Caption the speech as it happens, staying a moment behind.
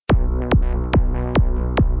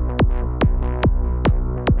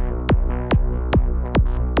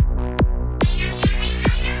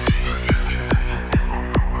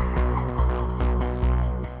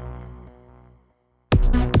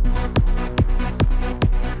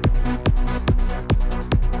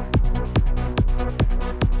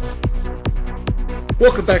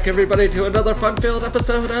Welcome back, everybody, to another fun-filled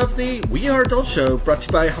episode of the We Are Adult Show, brought to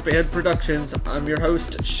you by Hoppyhead Productions. I'm your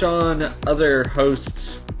host, Sean. Other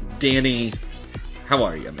host, Danny. How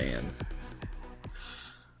are you, man?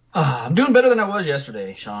 I'm doing better than I was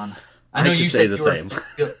yesterday, Sean. I know you say the same.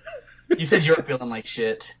 You said you were feeling like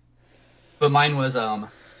shit, but mine was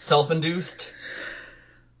self-induced.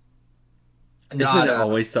 Isn't it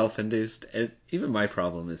always self-induced? Even my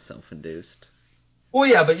problem is self-induced. Well,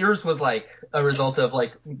 yeah, but yours was like a result of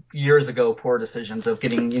like years ago poor decisions of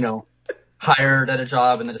getting, hired at a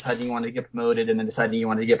job and then deciding you wanted to get promoted and then deciding you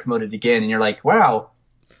wanted to get promoted again. And you're like, wow,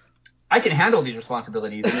 I can handle these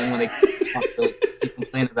responsibilities. And then when they get responsibility, you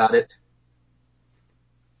complain about it.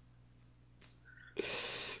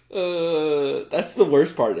 That's the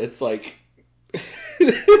worst part. It's like,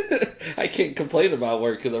 I can't complain about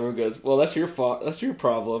work because everyone goes, well, that's your fault. That's your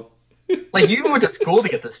problem. Like, you even went to school to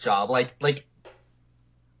get this job. Like,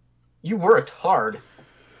 you worked hard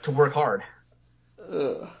to work hard.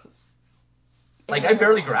 Like, I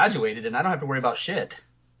barely graduated, and I don't have to worry about shit.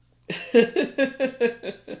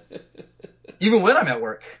 Even when I'm at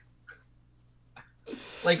work.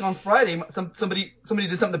 Like, on Friday, somebody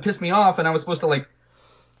did something that pissed me off, and I was supposed to, like,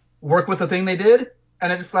 work with the thing they did,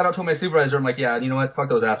 and I just flat out told my supervisor, I'm like, yeah, you know what? Fuck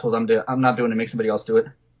those assholes. I'm not doing it. Make somebody else do it.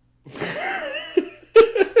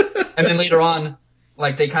 And then later on,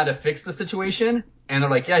 like, they kind of fixed the situation, and they're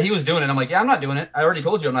like, yeah, he was doing it. I'm like, yeah, I'm not doing it. I already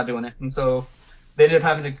told you I'm not doing it. And so they ended up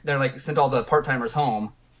having to, they're like, sent all the part-timers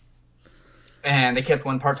home, and they kept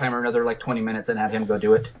one part-timer another, like, 20 minutes and had him go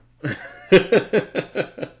do it.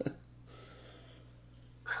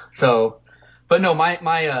 So, but no,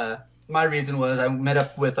 my reason was I met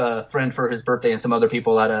up with a friend for his birthday and some other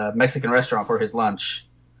people at a Mexican restaurant for his lunch.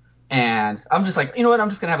 And I'm just like, you know what? I'm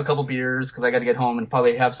just going to have a couple beers because I got to get home and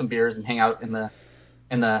probably have some beers and hang out in the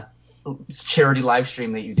charity live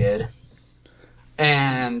stream that you did.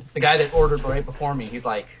 And the guy that ordered right before me, he's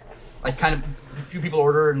like kind of a few people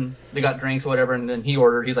ordered and they got drinks or whatever. And then he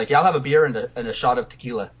ordered, he's like, yeah, I'll have a beer and a shot of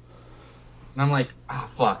tequila. And I'm like, oh,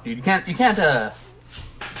 fuck, dude. You can't have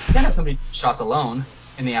somebody shots alone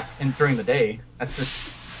during the day. That's just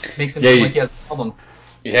makes him feel like he has a problem.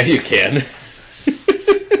 Yeah, you can.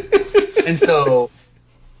 And so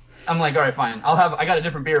I'm like, all right, fine. I got a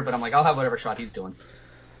different beer, but I'm like, I'll have whatever shot he's doing.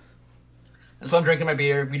 And so I'm drinking my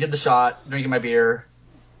beer. We did the shot, drinking my beer.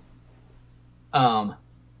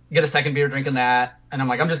 Get a second beer, drinking that. And I'm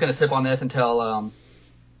like, I'm just going to sip on this until, I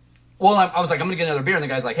was like, I'm going to get another beer. And the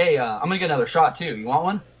guy's like, hey, I'm going to get another shot too. You want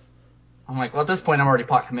one? I'm like, well, at this point, I'm already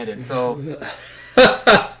pot committed. So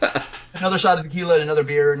another shot of tequila and another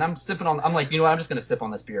beer. And I'm like, you know what? I'm just going to sip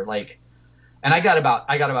on this beer. Like, and I got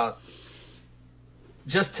about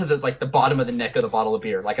just to the bottom of the neck of the bottle of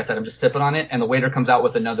beer. Like I said, I'm just sipping on it, and the waiter comes out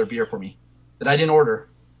with another beer for me that I didn't order.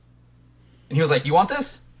 And he was like, you want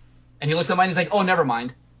this? And he looks at mine, and he's like, oh, never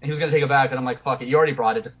mind. And he was going to take it back, and I'm like, fuck it, you already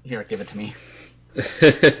brought it, just here, give it to me.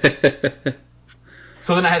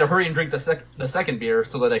 So then I had to hurry and drink the second beer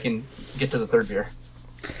so that I can get to the third beer.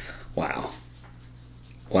 Wow,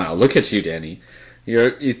 look at you, Danny.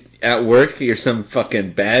 You're at work. You're some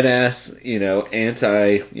fucking badass,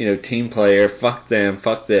 team player. Fuck them.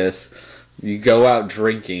 Fuck this. You go out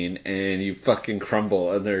drinking and you fucking crumble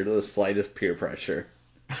under the slightest peer pressure.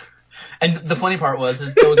 And the funny part was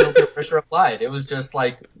there was no peer pressure applied. It was just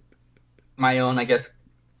like my own, I guess,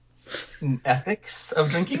 ethics of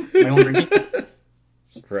drinking. My own drinking ethics.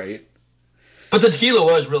 Right. But the tequila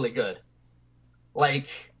was really good. Like,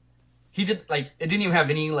 he did, like, it didn't even have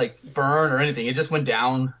any, like, burn or anything. It just went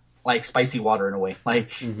down like spicy water in a way.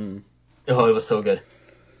 Like, Oh, it was so good.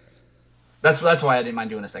 That's why I didn't mind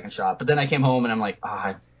doing a second shot. But then I came home and I'm like,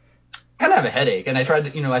 I kind of have a headache. And I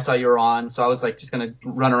tried to, I saw you were on, so I was like, just going to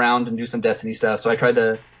run around and do some Destiny stuff. So I tried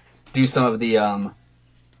to do some of the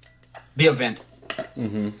event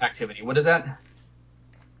activity. What is that?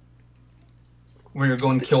 Where you're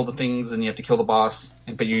going to kill the things and you have to kill the boss,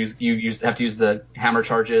 but you have to use the hammer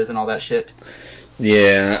charges and all that shit.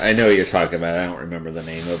 Yeah, I know what you're talking about. I don't remember the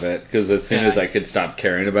name of it because as soon as I could stop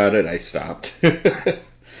caring about it, I stopped.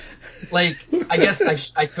 Like, I guess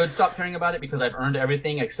I could stop caring about it because I've earned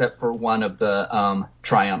everything except for one of the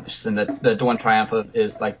triumphs, and the one triumph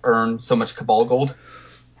is like earn so much Cabal gold.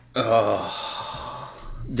 Oh,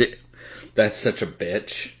 that's such a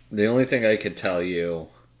bitch. The only thing I could tell you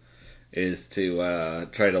is to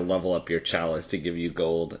try to level up your chalice to give you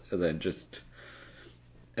gold, and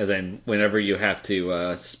then whenever you have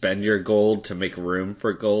to spend your gold to make room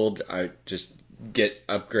for gold, I just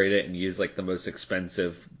upgrade it and use like the most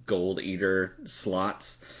expensive gold eater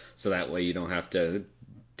slots, so that way you don't have to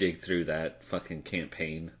dig through that fucking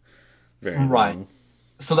campaign very long.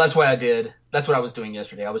 So that's why I did. That's what I was doing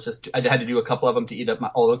yesterday. I had to do a couple of them to eat up my,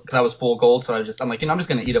 all because I was full gold. So I'm like, I'm just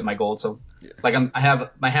gonna eat up my gold. So Yeah. like I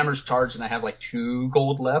have my hammer's charged and I have like 2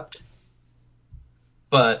 gold left,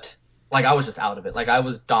 but like I was just out of it. Like I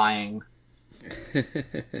was dying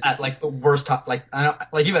at like the worst time. Like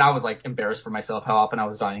even I was like embarrassed for myself how often I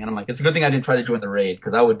was dying. And I'm like, it's a good thing I didn't try to join the raid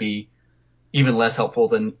because I would be even less helpful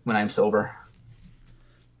than when I'm sober.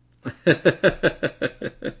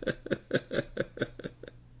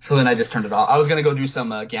 So then I just turned it off. I was gonna go do some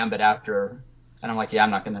Gambit after, and I'm like, yeah, I'm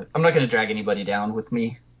not gonna drag anybody down with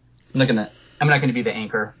me. I'm not gonna be the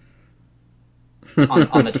anchor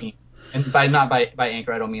on the team. And by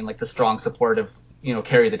anchor, I don't mean like the strong supportive,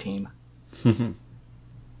 carry the team. Even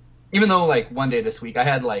though like one day this week I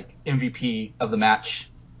had like MVP of the match.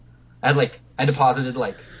 I deposited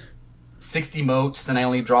like 60 motes and I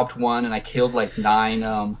only dropped one and I killed like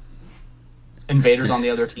 9 invaders on the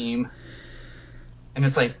other team. And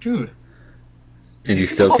it's like, dude, And you these people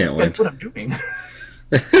still don't can't think I know win. what I'm doing.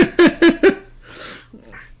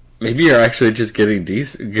 Maybe you're actually just getting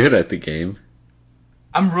good at the game.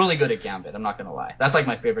 I'm really good at Gambit. I'm not gonna lie. That's like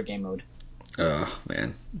my favorite game mode. Oh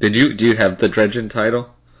man, do you have the Dredgen title?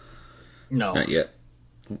 No, Not yet.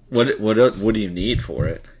 What do you need for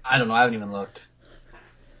it? I don't know. I haven't even looked.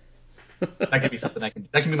 That could be something that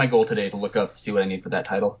can be my goal today to look up, see what I need for that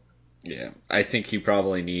title. Yeah, I think you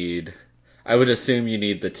probably need. I would assume you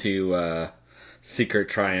need the two secret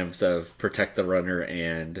triumphs of protect the runner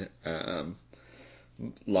and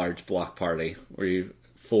large block party, where you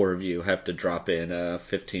 4 of you have to drop in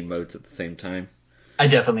 15 modes at the same time. I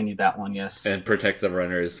definitely need that one. Yes. And protect the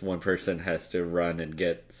runners, one person has to run and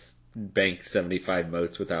get bank 75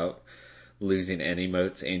 motes without losing any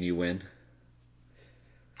motes, and you win.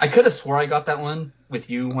 I could have swore I got that one with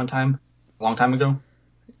you one time, a long time ago.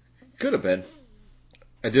 Could have been.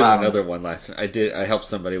 I But did I don't know. another one last night. I helped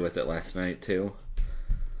somebody with it last night too.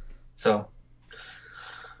 So,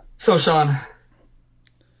 so Sean,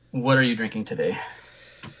 what are you drinking today?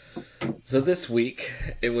 So this week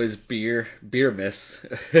it was beer miss.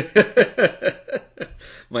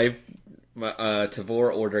 my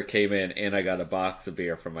Tavor order came in and I got a box of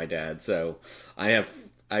beer from my dad. So I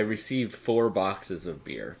received 4 boxes of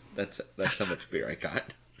beer. That's how much beer I got.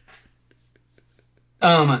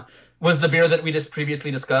 Um, was the beer that we just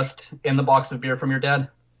previously discussed in the box of beer from your dad?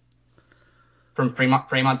 From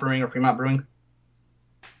Fremont Brewing or Fremont Brewing?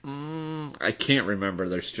 I can't remember.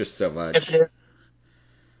 There's just so If much. it is,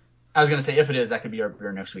 I was gonna say if it is, that could be our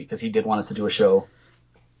beer next week because he did want us to do a show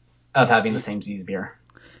of having the He same Z's beer.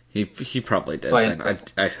 he probably So did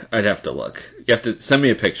then. I'd have to look. You have to send me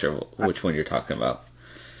a picture of which one you're talking about.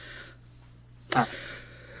 uh,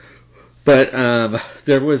 But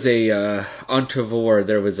there was on Tavor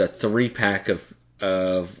there was a 3-pack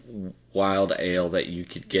of wild ale that you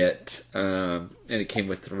could get, and it came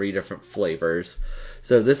with 3 different flavors.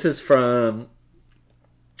 So this is from.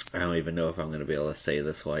 I don't even know if I'm going to be able to say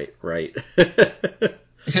this right.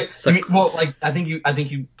 you mean, well, like I think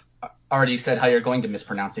you already said how you're going to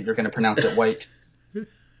mispronounce it. You're going to pronounce it white.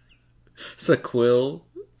 Sequel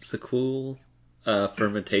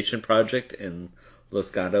fermentation project in Los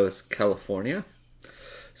Gatos, California.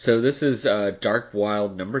 So this is Dark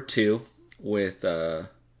Wild number 2 with Cara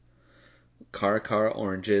Cara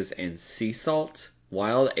oranges and sea salt.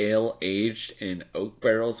 Wild ale aged in oak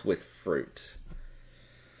barrels with fruit.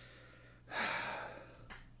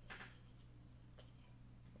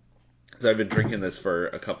 So I've been drinking this for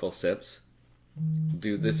a couple sips.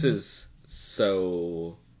 Dude, this is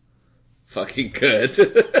so fucking good.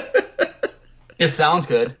 It sounds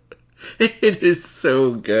good. It is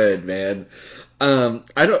so good, man.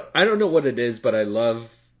 I don't know what it is, but I love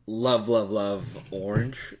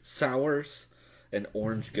orange sours and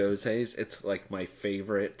orange gozes. It's like my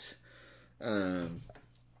favorite um,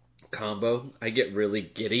 combo. I get really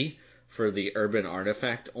giddy for the Urban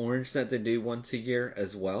Artifact orange that they do once a year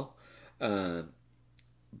as well. Um,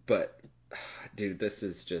 but dude, this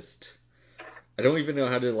is just I don't even know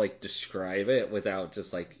how to like describe it without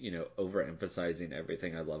just like, overemphasizing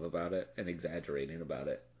everything I love about it and exaggerating about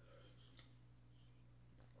it.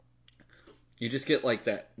 You just get like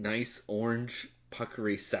that nice orange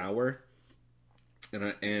puckery sour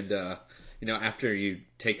and after you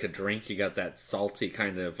take a drink you got that salty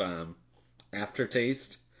kind of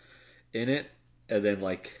aftertaste in it, and then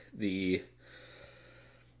like the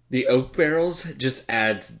oak barrels just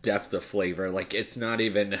adds depth of flavor. Like it's not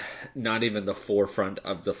even the forefront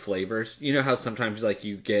of the flavors. You know how sometimes like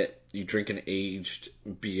you drink an aged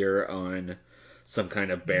beer on some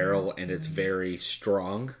kind of barrel and it's very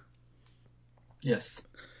strong. Yes.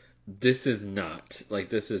 this is not. Like,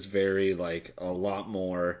 this is very, like, a lot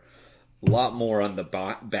more on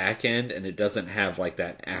the back end, and it doesn't have, like,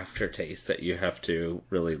 that aftertaste that you have to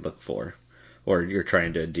really look for or you're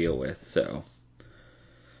trying to deal with, so.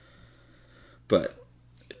 But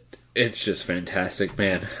it's just fantastic,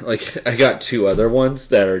 man. Like, I got two other ones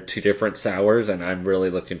that are two different sours, and I'm really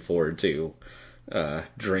looking forward to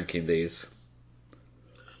drinking these.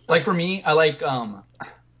 Like for me, I like one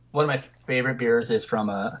of my favorite beers is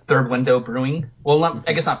from Third Window Brewing. Well,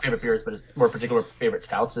 I guess not favorite beers, but more particular favorite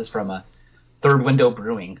stouts is from Third Window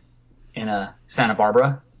Brewing in Santa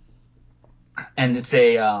Barbara, and it's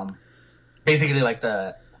a basically like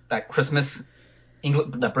that Christmas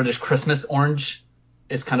the British Christmas orange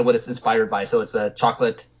is kind of what it's inspired by. So it's a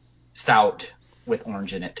chocolate stout with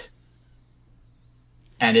orange in it,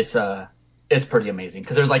 and it's pretty amazing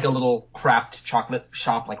because there's like a little craft chocolate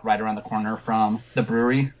shop like right around the corner from the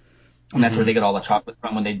brewery, and that's where they get all the chocolate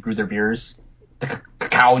from when they brew their beers, the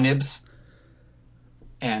cacao nibs,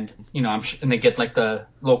 and and they get like the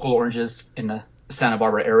local oranges in the Santa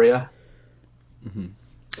Barbara area. Mm-hmm.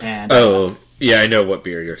 And yeah, I know what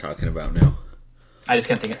beer you're talking about now. I just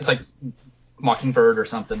can't think. It's like Mockingbird or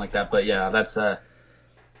something like that. But yeah, that's a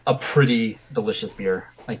pretty delicious beer.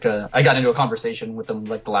 Like I got into a conversation with them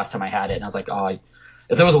like the last time I had it, and I was like, oh,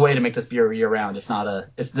 if there was a way to make this beer year round, this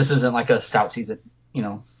isn't like a stout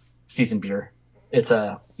season beer. It's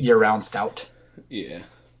a year round stout. Yeah.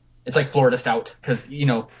 It's like Florida stout because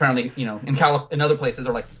apparently in other places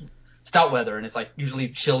they're like stout weather and it's like usually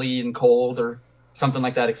chilly and cold or something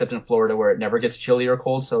like that, except in Florida where it never gets chilly or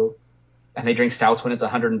cold. So, and they drink stouts when it's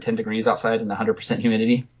 110 degrees outside and 100%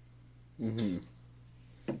 humidity. Mm-hmm.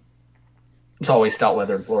 It's always stout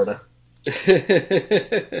weather in Florida. But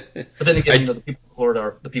then again, the people from Florida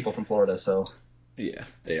are the people from Florida, so. Yeah,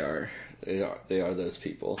 they are. They are those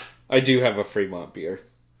people. I do have a Fremont beer.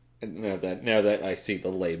 And now that I see the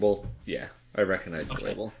label, yeah, I recognize the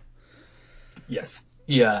label. Yes.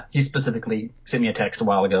 Yeah, he specifically sent me a text a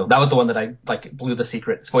while ago. That was the one that I blew the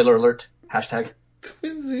secret. Spoiler alert. #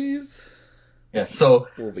 Twinsies. Yes. So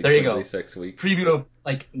we'll be there you go. Next week. Preview of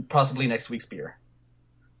possibly next week's beer.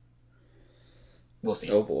 We'll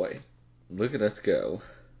see. Oh boy, look at us go.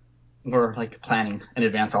 We're planning in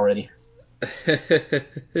advance already. This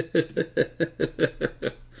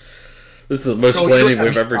is the most planning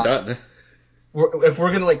we've ever done. If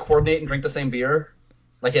we're gonna coordinate and drink the same beer,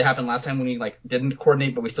 like it happened last time when we didn't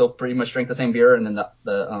coordinate, but we still pretty much drank the same beer, and then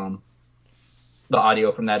the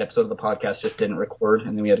audio from that episode of the podcast just didn't record,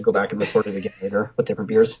 and then we had to go back and record it again later with different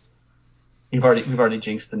beers. We've already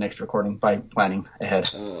jinxed the next recording by planning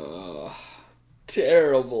ahead.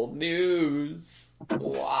 Terrible news.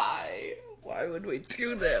 Why? Why would we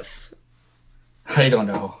do this? I don't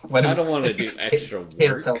know. I don't want to do extra work. Hate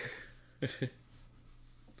ourselves. It's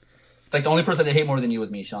like the only person I hate more than you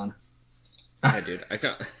is me, Sean. Yeah, dude. I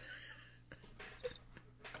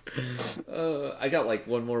got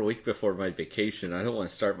one more week before my vacation. I don't want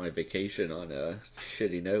to start my vacation on a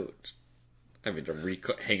shitty note. Having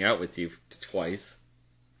to hang out with you twice.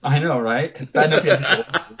 I know, right? It's bad enough you have to deal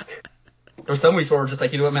with me. There were some weeks where we're just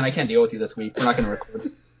like, you know what, man, I can't deal with you this week. We're not going to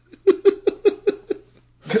record.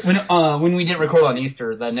 When we didn't record on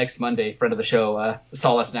Easter, the next Monday, friend of the show,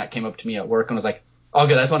 Solace Nat came up to me at work and was like, "Oh,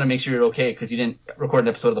 good. I just want to make sure you're okay because you didn't record an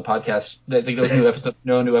episode of the podcast. I think there was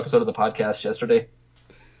no new episode of the podcast yesterday."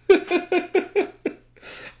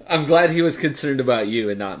 I'm glad he was concerned about you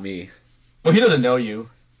and not me. Well, he doesn't know you.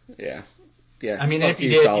 Yeah. I mean, if he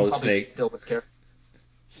did, he probably Snake. still would care.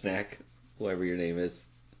 Snack, whoever your name is.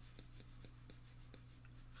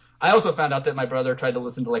 I also found out that my brother tried to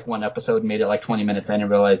listen to one episode and made it 20 minutes in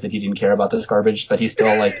and realized that he didn't care about this garbage, but he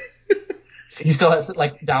still he still has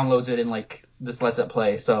downloads it and just lets it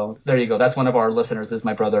play. So there you go. That's one of our listeners is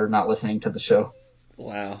my brother not listening to the show.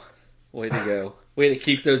 Wow. Way to go. Way to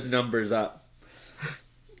keep those numbers up.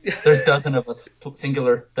 There's dozen of us.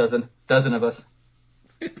 Singular dozen. Dozen of us.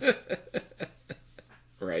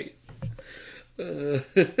 Right.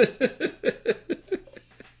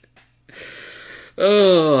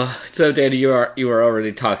 Oh, so Danny, you were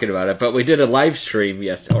already talking about it, but we did a live stream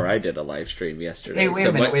I did a live stream yesterday. Hey, wait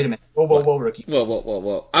a minute. Whoa, rookie.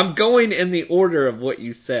 Whoa. I'm going in the order of what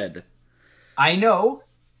you said. I know,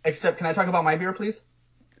 except can I talk about my beer, please?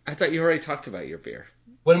 I thought you already talked about your beer.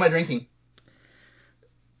 What am I drinking?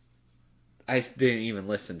 I didn't even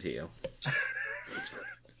listen to you.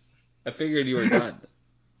 I figured you were done.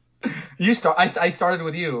 I started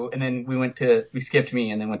with you, and then we skipped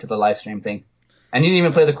me, and then went to the live stream thing. And you didn't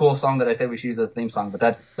even play the cool song that I said we should use as a theme song, but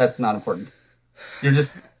that's not important. You're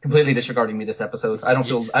just completely disregarding me this episode. I don't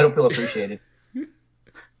feel appreciated.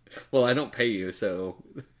 Well, I don't pay you, so.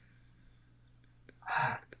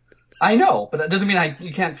 I know, but that doesn't mean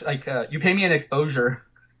you can't, like, you pay me an exposure.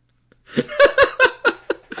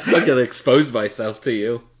 I'm gonna expose myself to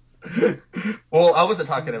you. Well, I wasn't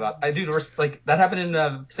talking about. I do like that happened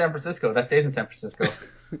in San Francisco. That stays in San Francisco.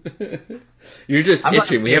 You're just I'm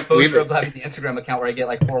talking itching. about the exposure of having the Instagram account where I get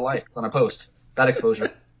like 4 likes on a post. That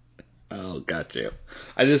exposure. Oh, got you.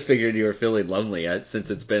 I just figured you were feeling lonely since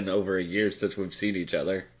it's been over a year since we've seen each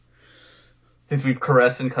other. Since we've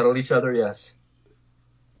caressed and cuddled each other, yes.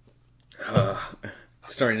 Uh,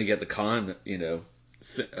 Starting to get the con,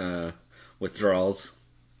 withdrawals.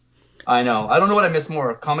 I know. I don't know what I miss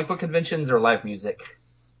more: comic book conventions or live music,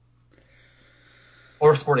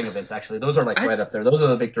 or sporting events. Actually, those are like right up there. Those are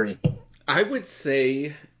the big 3. I would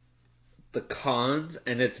say the cons,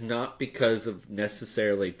 and it's not because of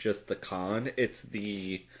necessarily just the con. It's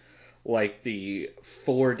the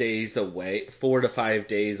 4 days away, 4 to 5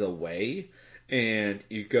 days away, and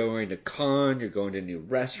you're going to con, you're going to new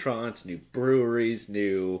restaurants, new breweries,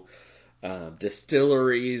 new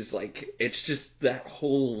distilleries. Like, it's just that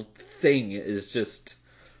whole thing is just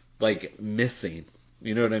like missing.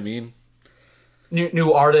 You know what I mean?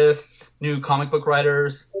 New artists, new comic book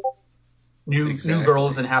writers, new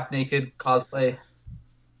girls in half naked cosplay.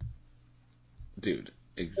 Dude,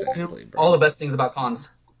 exactly, bro. All the best things about cons.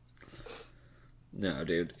 No,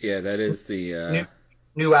 dude. Yeah, that is the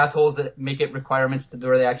New assholes that make it requirements to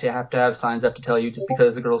where they actually have to have signs up to tell you just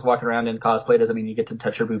because the girl's walking around in cosplay doesn't mean you get to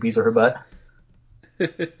touch her boobies or her butt.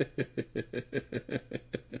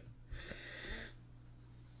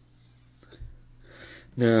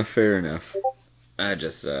 No, fair enough. I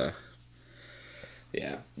just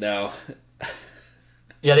yeah. No.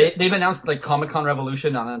 Yeah, they've announced like Comic Con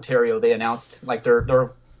Revolution on Ontario. They announced like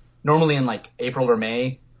they're normally in like April or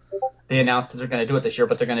May. They announced that they're going to do it this year,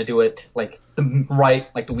 but they're going to do it like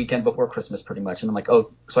the weekend before Christmas, pretty much. And I'm like,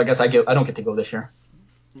 oh, so I guess I don't get to go this year,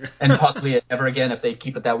 and possibly ever again if they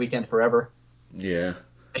keep it that weekend forever. Yeah.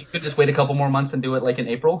 They could just wait a couple more months and do it like in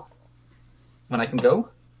April when I can go.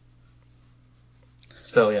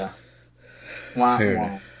 So yeah, Fair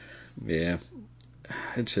enough. Yeah.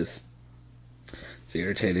 It's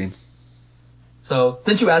irritating. So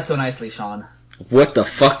since you asked so nicely, Sean, What the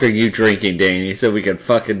fuck are you drinking, Danny? So we can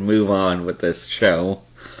fucking move on with this show.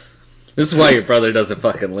 This is why your brother doesn't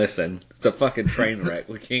fucking listen. It's a fucking train wreck.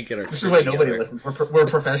 We can't get our this is shit why together. nobody listens. We're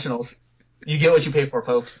professionals. You get what you pay for,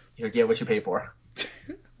 folks. You get what you pay for.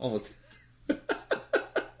 Almost.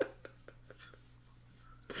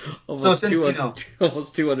 So since 200,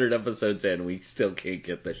 almost 200 episodes in, we still can't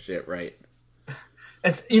get this shit right.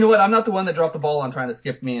 it's you know what? I'm not the one that dropped the ball on trying to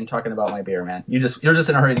skip me and talking about my beer, man. You're just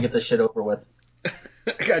in a hurry to get this shit over with.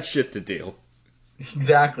 I got shit to do.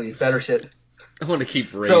 Exactly, better shit. I want to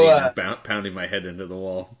keep raiding and pounding my head into the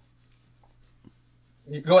wall.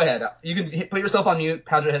 Go ahead. You can put yourself on mute,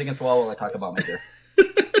 pound your head against the wall while I talk about my beer.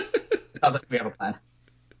 Sounds like we have a plan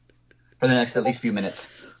for the next at least few minutes.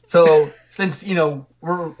 So since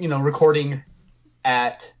we're recording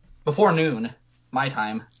at before noon my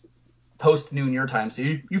time, post noon your time, so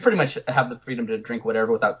you pretty much have the freedom to drink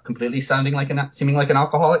whatever without completely seeming like an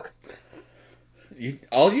alcoholic.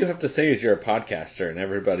 All you have to say is you're a podcaster, and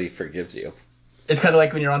everybody forgives you. It's kind of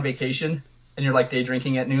like when you're on vacation and you're like day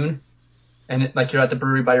drinking at noon, and like you're at the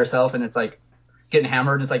brewery by yourself, and it's like getting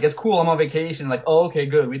hammered. And it's like, it's cool, I'm on vacation. Like, oh, okay,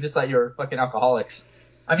 good. We just thought you were fucking alcoholics.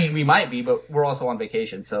 I mean, we might be, but we're also on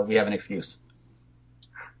vacation, so we have an excuse.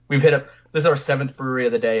 We've hit up. This is our 7th brewery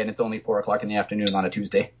of the day, and it's only 4:00 in the afternoon on a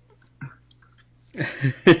Tuesday.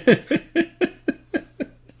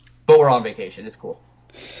 But we're on vacation. It's cool.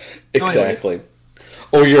 Exactly. So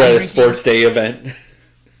or you're at a sports day event.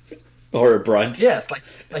 Or a brunch. Yes,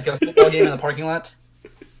 like a football game in the parking lot.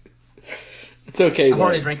 It's okay. I've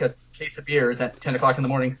already drank a case of beers at 10:00 in the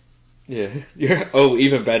morning. Yeah.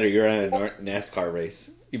 Even better. You're on a NASCAR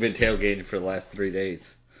race. You've been tailgating for the last 3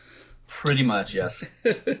 days. Pretty much, yes.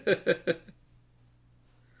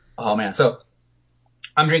 Oh man, so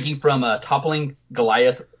I'm drinking from Toppling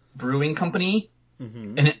Goliath Brewing Company,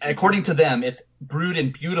 and according to them, it's brewed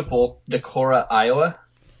in beautiful Decorah, Iowa.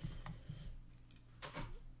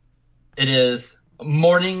 It is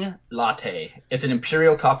Morning Latte. It's an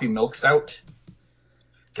Imperial Coffee Milk Stout.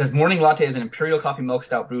 It says Morning Latte is an Imperial Coffee Milk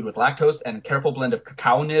Stout brewed with lactose and a careful blend of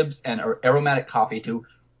cacao nibs and aromatic coffee to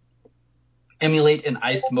emulate an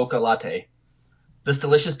iced mocha latte. This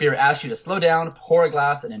delicious beer asks you to slow down, pour a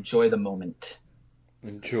glass, and enjoy the moment.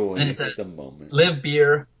 Enjoy and it says, the moment. Live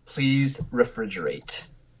beer, please refrigerate.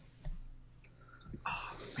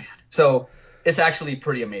 Oh, man. So it's actually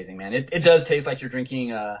pretty amazing, man. It does taste like you're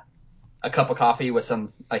drinking a cup of coffee with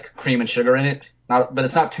some like cream and sugar in it. But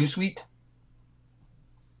it's not too sweet.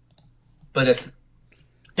 But it's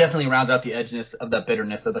definitely rounds out the edginess of the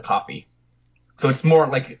bitterness of the coffee. So it's more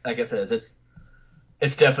like I said,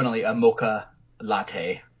 it's definitely a mocha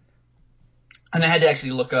latte. And I had to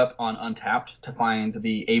actually look up on Untapped to find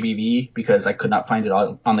the ABV because I could not find it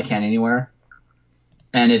on the can anywhere.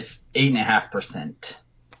 And it's 8.5%.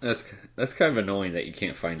 That's kind of annoying that you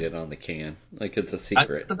can't find it on the can. Like it's a I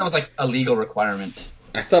secret. thought that was like a legal requirement.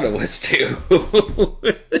 I thought it was too.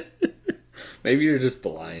 Maybe you're just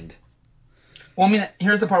blind. Well, I mean,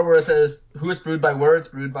 here's the part where it says who it's brewed by, where it's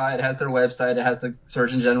brewed by. It has their website. It has the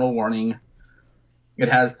Surgeon General warning. It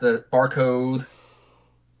has the barcode.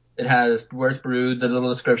 It has where it's brewed, the little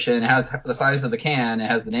description. It has the size of the can. It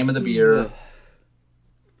has the name of the beer.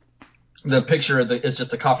 The picture is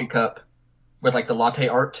just a coffee cup with like the latte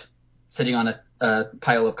art sitting on a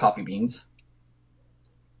pile of coffee beans.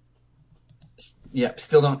 Yeah,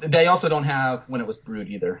 still don't. They also don't have when it was brewed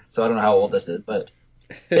either. So I don't know how old this is, but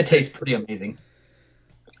it tastes pretty amazing.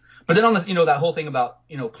 But then on this, that whole thing about,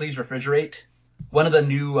 please refrigerate. One of the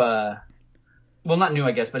new, well, not new,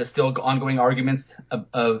 I guess, but it's still ongoing arguments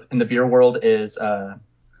of in the beer world is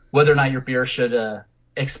whether or not your beer should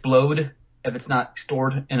explode if it's not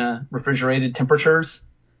stored in a refrigerated temperatures.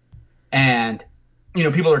 And,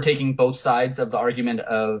 people are taking both sides of the argument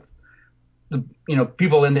of the,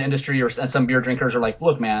 people in the industry and some beer drinkers are like,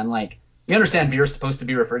 look, man, like, we understand beer is supposed to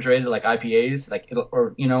be refrigerated like IPAs, like it'll,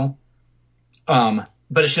 or,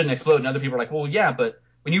 but it shouldn't explode. And other people are like, well, yeah, but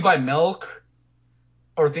when you buy milk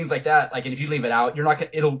or things like that, like, and if you leave it out, you're not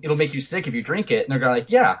gonna, it'll make you sick if you drink it. And they're gonna like,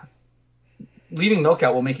 yeah, leaving milk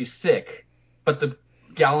out will make you sick, but the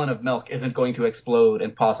gallon of milk isn't going to explode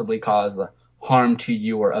and possibly cause harm to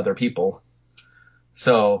you or other people.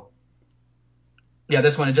 So, yeah,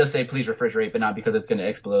 this one it does say please refrigerate, but not because it's going to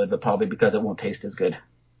explode, but probably because it won't taste as good.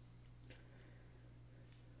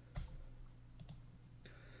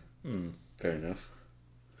 Fair enough.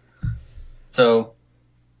 So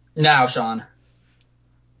now, Sean,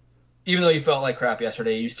 even though you felt like crap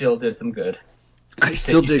yesterday, you still did some good. I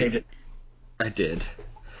still did. It. I did.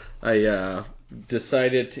 I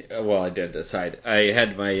decided to, well, I did decide. I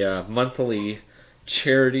had my monthly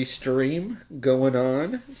charity stream going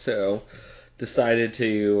on, so decided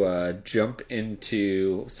to jump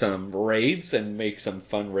into some raids and make some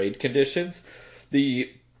fun raid conditions.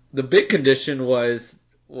 The the big condition was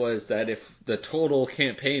that if the total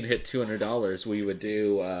campaign hit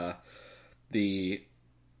 $200, the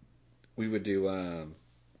we would do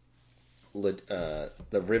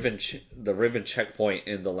the Riven checkpoint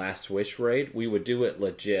in the Last Wish raid. We would do it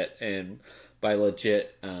legit, and by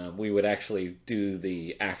legit, we would actually do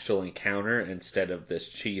the actual encounter instead of this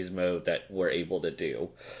cheese mode that we're able to do.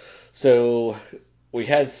 So we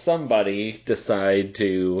had somebody decide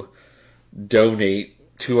to donate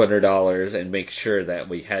 $200 and make sure that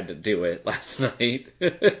we had to do it last night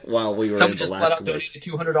while we were Someone in the just flat Last out Wish.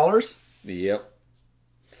 donated $200. Yep.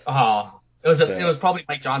 Oh, it was probably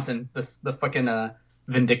Mike Johnson, the fucking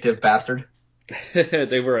vindictive bastard.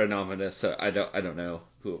 They were anonymous, so I don't know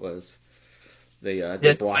who it was. They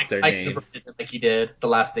blocked their Mike name. like he did the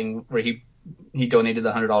last thing where he donated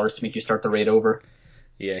the $100 to make you start the raid over.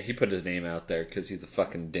 Yeah, he put his name out there because he's a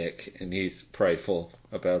fucking dick and he's prideful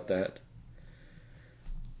about that.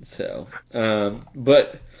 So,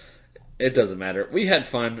 but it doesn't matter. We had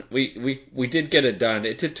fun. We did get it done.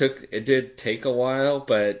 It did take a while,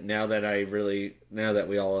 but now that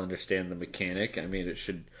we all understand the mechanic, I mean, it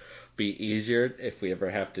should be easier if we ever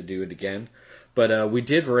have to do it again. But we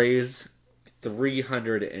did raise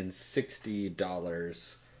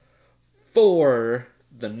 $360 for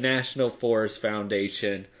the National Forest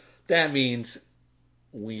Foundation. That means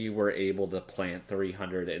we were able to plant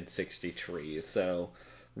 360 trees. So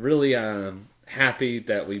really happy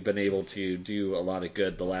that we've been able to do a lot of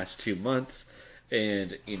good the last 2 months.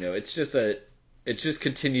 And, it just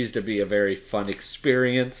continues to be a very fun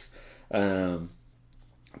experience. The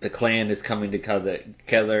clan is coming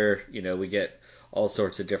together. We get all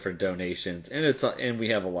sorts of different donations, and we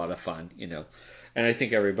have a lot of fun. And I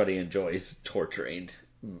think everybody enjoys torturing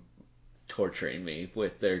me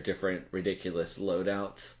with their different ridiculous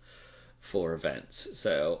loadouts for events.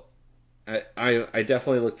 So I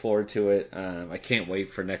definitely look forward to it. I can't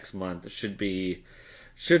wait for next month. It should be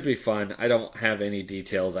fun. I don't have any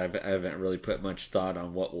details. I haven't really put much thought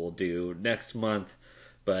on what we'll do next month,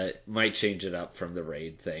 but might change it up from the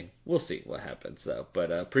raid thing. We'll see what happens though.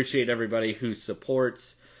 But appreciate everybody who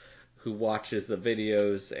supports, who watches the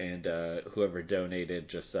videos, and whoever donated.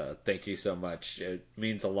 Just thank you so much. It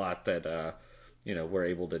means a lot that we're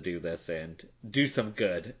able to do this and do some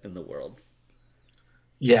good in the world.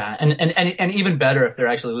 Yeah, and even better if they're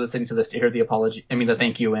actually listening to this to hear the apology. I mean, the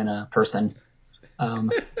thank you in person.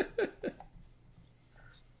 Um,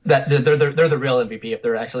 that they're the real MVP if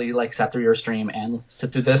they're actually like sat through your stream and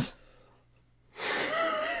sit through this.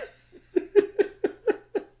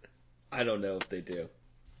 I don't know if they do.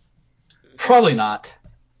 Probably not.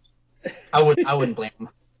 I wouldn't blame them.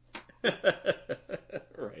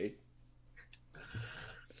 Right.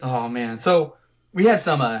 Oh man, so we had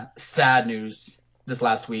some sad news this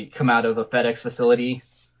last week come out of a FedEx facility.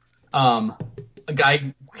 A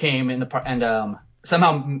guy came in and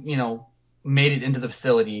somehow made it into the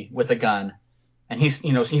facility with a gun, and he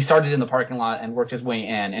started in the parking lot and worked his way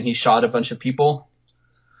in, and he shot a bunch of people.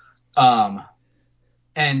 And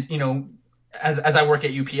as I work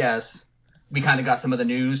at UPS, we kind of got some of the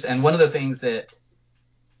news, and one of the things that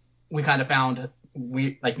we kind of found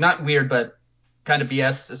not weird, but kind of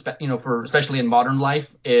BS, for especially in modern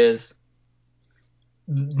life is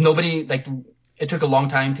nobody it took a long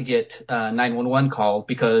time to get 911 called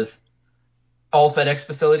because all FedEx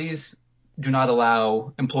facilities do not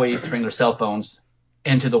allow employees to bring their cell phones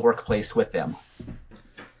into the workplace with them.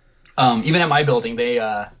 Even at my building, they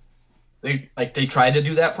tried to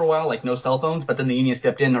do that for a while, like no cell phones, but then the union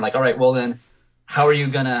stepped in. They're like, all right, well then, how are you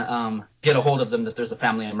gonna get a hold of them if there's a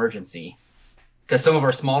family emergency? Because some of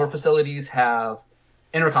our smaller facilities have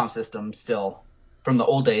intercom systems still from the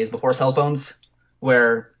old days before cell phones,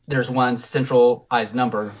 where there's one centralized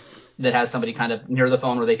number that has somebody kind of near the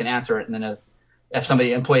phone where they can answer it, and then if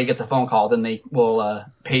employee gets a phone call, then they will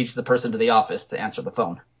page the person to the office to answer the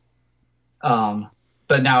phone.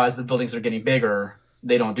 But now as the buildings are getting bigger,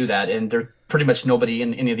 they don't do that, and there's pretty much nobody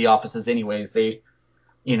in any of the offices anyways. They,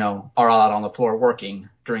 are out on the floor working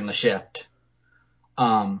during the shift.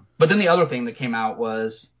 But then the other thing that came out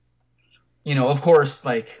was, of course,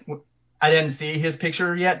 I didn't see his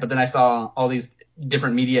picture yet, but then I saw all these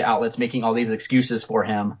different media outlets making all these excuses for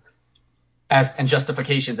him and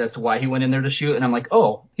justifications as to why he went in there to shoot. And I'm like,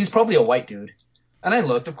 oh, he's probably a white dude. And I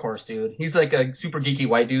looked, of course, dude. He's like a super geeky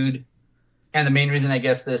white dude. And the main reason I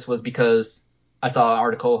guess this was because I saw an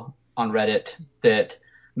article on Reddit that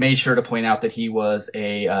made sure to point out that he was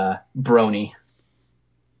a brony.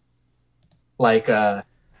 Apparently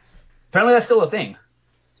that's still a thing.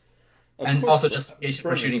 And also justification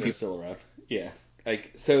for shooting people. Still around. Yeah.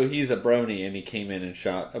 So he's a brony and he came in and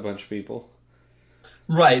shot a bunch of people.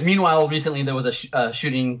 Right. Meanwhile, recently there was a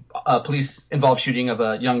police-involved shooting of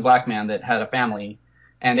a young black man that had a family,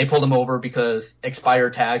 and they pulled him over because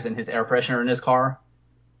expired tags and his air freshener in his car,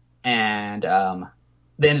 and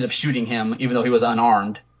they ended up shooting him even though he was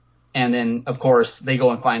unarmed. And then, of course, they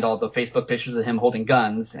go and find all the Facebook pictures of him holding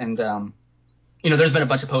guns, and there's been a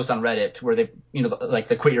bunch of posts on Reddit where they, like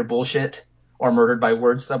the quit your bullshit or murdered by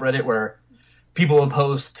words subreddit, where people will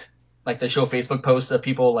post, they show Facebook posts of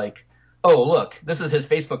people like, oh, look, this is his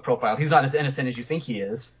Facebook profile. He's not as innocent as you think he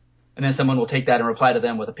is. And then someone will take that and reply to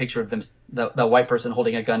them with a picture of them, the white person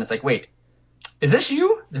holding a gun. It's like, wait, is this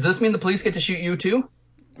you? Does this mean the police get to shoot you too?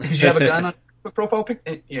 Because you have a gun on your Facebook profile,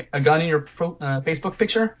 a gun in your Facebook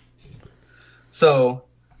picture? So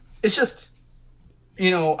it's just,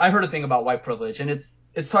 I heard a thing about white privilege, and it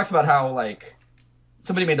talks about how,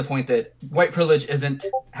 somebody made the point that white privilege isn't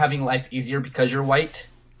having life easier because you're white,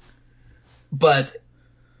 but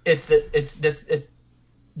it's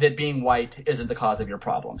that being white isn't the cause of your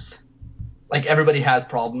problems. Like, everybody has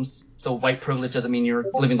problems, so white privilege doesn't mean you're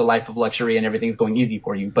living the life of luxury and everything's going easy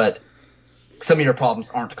for you, but some of your problems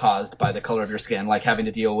aren't caused by the color of your skin, like having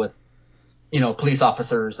to deal with, police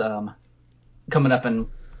officers coming up and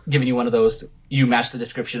giving you one of those, you match the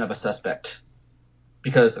description of a suspect.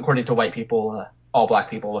 Because according to white people, all black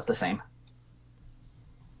people look the same.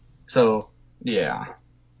 So, yeah.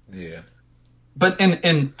 Yeah. But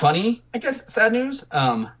in funny, I guess, sad news,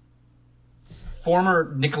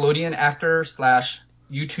 former Nickelodeon actor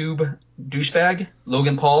 / YouTube douchebag,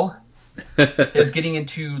 Logan Paul, is getting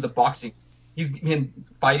into the boxing. He's in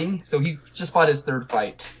fighting, so he just fought his third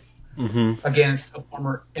fight against a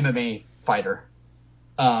former MMA fighter.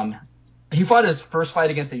 He fought his first fight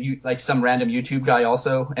against some random YouTube guy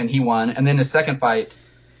also, and he won. And then his second fight,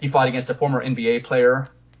 he fought against a former NBA player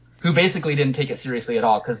who basically didn't take it seriously at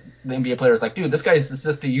all, because the NBA player was like, dude, this guy's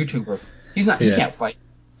just a YouTuber. He can't fight.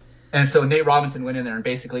 And so Nate Robinson went in there and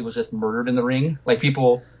basically was just murdered in the ring. Like,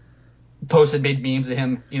 people made memes of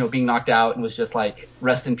him, being knocked out, and was just like,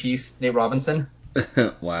 rest in peace, Nate Robinson.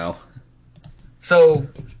 Wow. So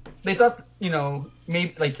they thought,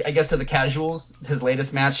 maybe, I guess to the casuals, his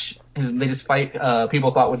latest fight,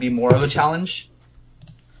 people thought would be more of a challenge.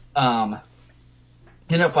 He ended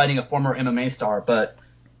up fighting a former MMA star, but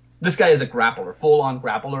this guy is a grappler, full-on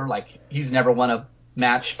grappler. Like, he's never won a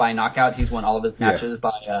match by knockout. He's won all of his matches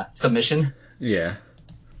by submission. Yeah.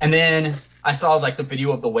 And then I saw like the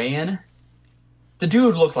video of the weigh-in. The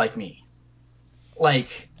dude looked like me. Like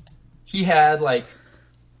he had like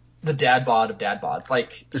the dad bod of dad bods.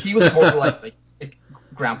 Like he was more like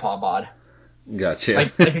grandpa bod. Gotcha.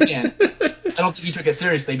 Like again, I don't think he took it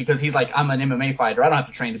seriously because he's like, I'm an MMA fighter. I don't have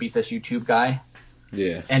to train to beat this YouTube guy.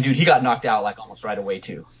 Yeah. And dude, he got knocked out like almost right away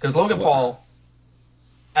too. Because Logan Paul,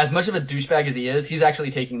 as much of a douchebag as he is, he's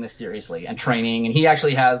actually taking this seriously and training. And he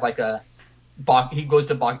actually has like he goes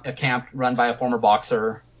to a camp run by a former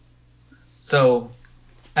boxer. So,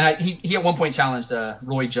 and he at one point challenged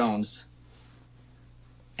Roy Jones.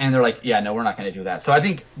 And they're like, yeah, no, we're not going to do that. So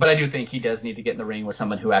but I do think he does need to get in the ring with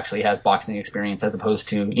someone who actually has boxing experience as opposed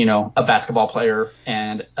to, a basketball player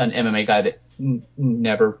and an MMA guy that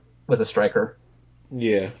never was a striker.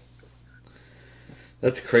 Yeah.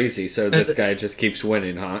 That's crazy. So this guy just keeps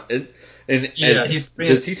winning, huh?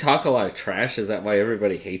 Does he talk a lot of trash? Is that why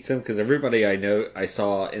everybody hates him? Because everybody I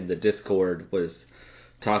saw in the Discord was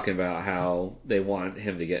talking about how they want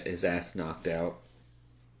him to get his ass knocked out.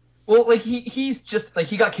 Well, like he's just like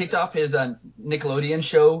he got kicked off his Nickelodeon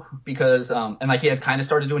show because and like he had kind of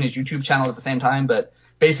started doing his YouTube channel at the same time, but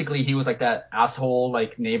basically he was like that asshole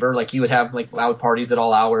like neighbor. Like he would have like loud parties at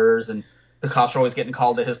all hours, and the cops were always getting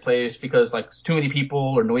called to his place because like too many people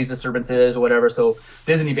or noise disturbances or whatever. So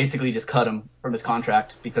Disney basically just cut him from his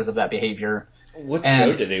contract because of that behavior. What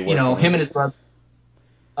show did he work on? Him and his brother,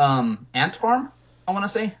 Ant Farm, I want to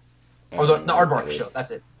say, or the Aardvark show.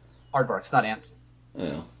 That's it, Aardvarks, not ants.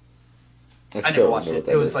 Oh. I never watched it.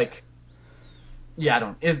 It was like, yeah, I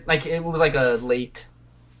don't. It was like a late,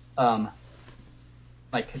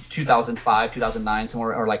 like 2005, 2009,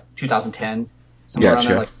 somewhere, or like 2010, somewhere around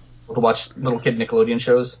there. Like to watch little kid Nickelodeon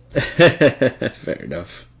shows. Fair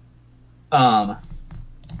enough. But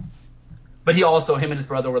him and his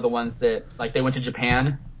brother were the ones that like they went to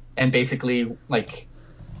Japan and basically like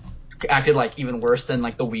acted like even worse than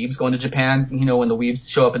like the weebs going to Japan, when the weebs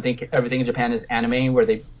show up and think everything in Japan is anime, where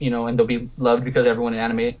they, and they'll be loved because everyone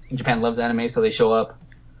in Japan loves anime, so they show up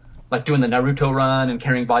like doing the Naruto run and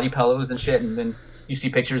carrying body pillows and shit, and then you see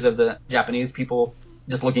pictures of the Japanese people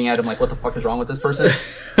just looking at him like, what the fuck is wrong with this person?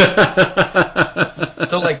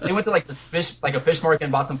 So like they went to like this a fish market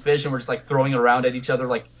and bought some fish and were just like throwing it around at each other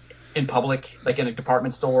like in public, like in a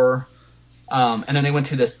department store. And then they went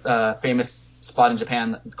to this famous spot in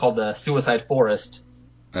Japan. It's called the Suicide Forest.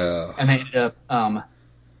 And they ended up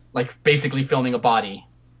like basically filming a body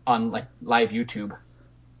on like live YouTube.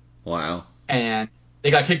 Wow. And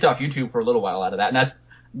they got kicked off YouTube for a little while out of that. And that's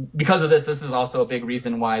because of this. This is also a big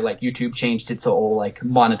reason why like YouTube changed its whole like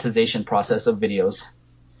monetization process of videos,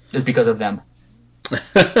 is because of them.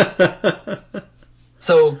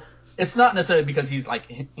 So it's not necessarily because he's like,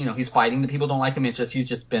 he's fighting that people don't like him. It's just he's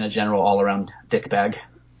just been a general all around dickbag.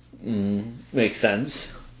 Makes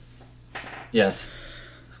sense. Yes.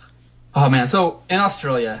 Oh man. So in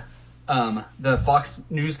Australia, the Fox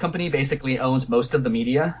News company basically owns most of the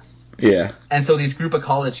media. Yeah. And so these group of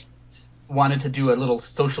college kids wanted to do a little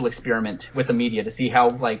social experiment with the media to see how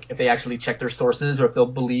like if they actually check their sources or if they'll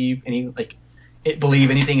believe anything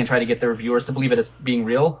and try to get their viewers to believe it as being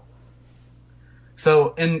real.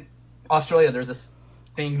 So in Australia, there's this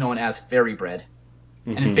thing known as fairy bread,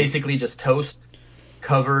 and it's basically just toast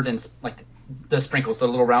covered in like the sprinkles, the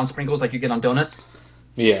little round sprinkles like you get on donuts.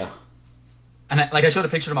 Yeah. And I showed a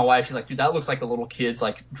picture to my wife. She's like, dude, that looks like the little kid's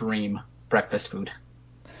like dream breakfast food.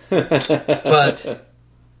 But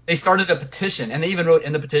they started a petition, and they even wrote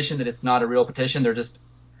in the petition that it's not a real petition. They're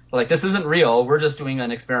like, this isn't real. We're just doing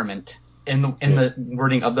an experiment in the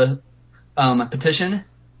wording of the petition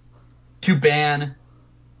to ban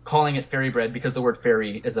calling it fairy bread because the word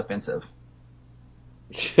fairy is offensive.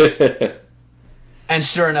 And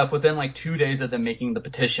sure enough, within like 2 days of them making the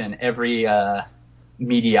petition, every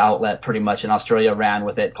media outlet pretty much in Australia ran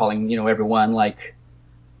with it, calling, everyone like,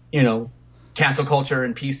 cancel culture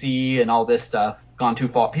and PC and all this stuff gone too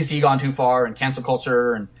far, PC gone too far, and cancel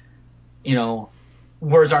culture and,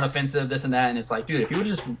 words aren't offensive, this and that. And it's like, dude, if you would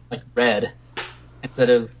just like read instead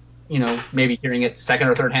of, maybe hearing it second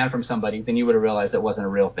or third hand from somebody, then you would have realized it wasn't a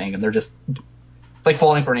real thing. And it's like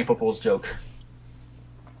falling for an April Fool's joke.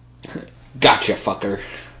 Gotcha, fucker.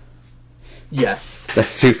 Yes.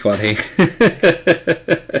 That's too funny.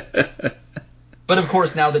 But of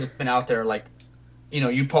course, now that it's been out there, like,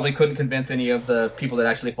 you probably couldn't convince any of the people that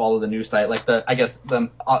actually follow the news site, like the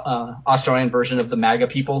Australian version of the MAGA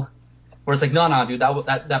people, where it's like, no, dude,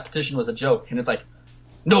 that petition was a joke. And it's like,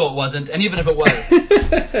 no, it wasn't. And even if it was,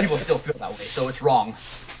 people still feel that way, so it's wrong.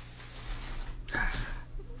 I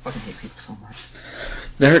fucking hate people so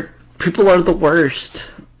much. People are the worst.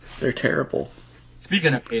 They're terrible.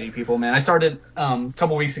 Speaking of hating people, man, I started a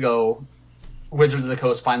couple weeks ago. Wizards of the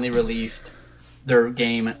Coast finally released their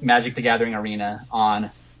game Magic: The Gathering Arena on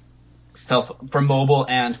for mobile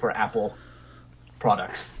and for Apple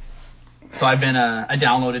products. So I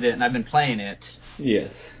downloaded it and I've been playing it.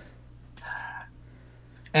 Yes.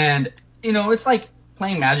 And it's like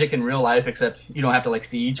playing Magic in real life, except you don't have to like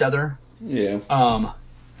see each other. Yeah.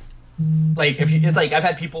 Like it's like I've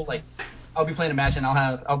had people like I'll be playing a match and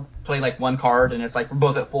I'll play like one card and it's like we're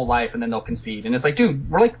both at full life and then they'll concede and it's like, dude,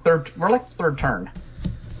 we're like third turn,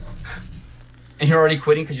 and you're already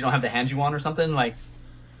quitting because you don't have the hand you want or something. Like,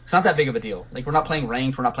 it's not that big of a deal. Like, we're not playing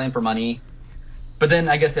ranked, we're not playing for money. But then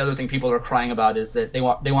I guess the other thing people are crying about is that they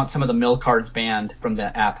want some of the mill cards banned from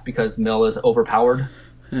the app because mill is overpowered.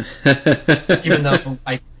 Even though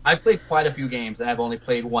I've played quite a few games and I've only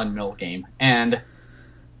played one mill game, and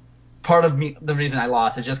part of the reason I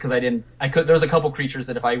lost is just because there was a couple creatures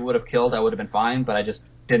that if I would have killed I would have been fine, but I just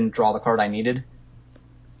didn't draw the card I needed.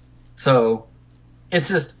 So it's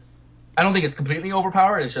just, I don't think it's completely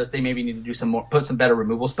overpowered. It's just they maybe need to put some better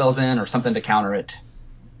removal spells in or something to counter it.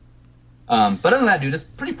 But other than that, dude, it's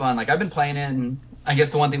pretty fun. Like, I've been playing it, and I guess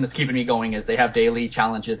the one thing that's keeping me going is they have daily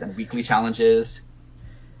challenges and weekly challenges,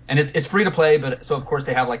 and it's free to play. But so of course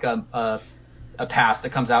they have like a pass that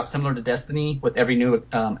comes out similar to Destiny with every new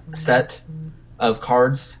set of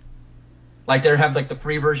cards. Like, they have like the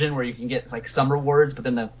free version where you can get like some rewards, but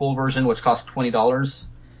then the full version, which costs $20,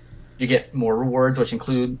 you get more rewards, which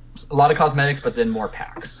include a lot of cosmetics, but then more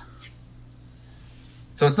packs.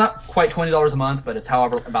 So it's not quite $20 a month, but it's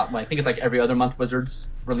I think it's like every other month Wizards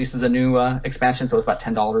releases a new expansion, so it's about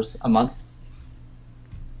 $10 a month.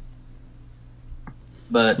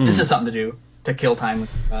 But it's just something to do to kill time,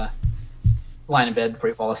 lying in bed before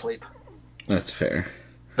you fall asleep. That's fair.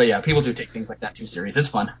 But yeah, people do take things like that too serious. It's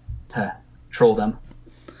fun to troll them.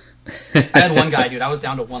 I had one guy, dude, I was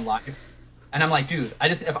down to one life, and I'm like, dude,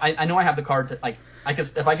 if I know I have the card to, like,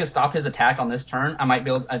 if I could stop his attack on this turn, I might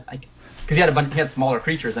be able to, because he had smaller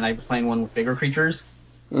creatures and I was playing one with bigger creatures.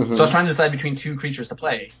 Mm-hmm. So I was trying to decide between two creatures to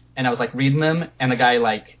play, and I was like reading them, and the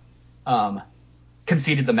guy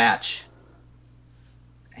conceded the match.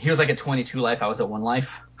 He was like at 22 life, I was at 1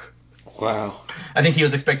 life. Wow. I think he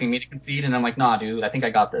was expecting me to concede, and I'm like, nah, dude, I think I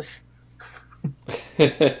got this.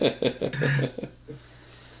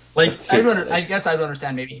 Like, I guess I would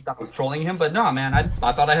understand maybe he thought I was trolling him, but no, man, I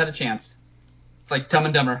thought I had a chance. It's like Dumb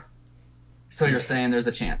and Dumber. So you're saying there's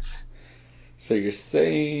a chance. So you're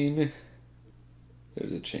saying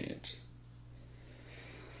there's a chance.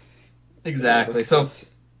 Exactly. So,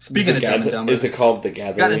 speaking of Dumb and Dumber... Is it called The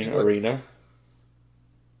Gathering Arena?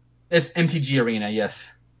 It's MTG Arena,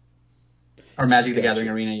 yes. Or Magic the Gathering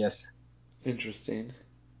Arena, yes. Interesting.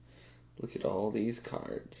 Look at all these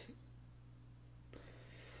cards.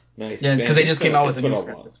 Nice. Yeah, because they just came out with a new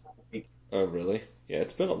set this week. Oh, really? Yeah,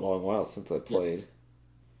 it's been a long while since I played. Yes.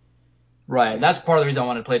 Right. That's part of the reason I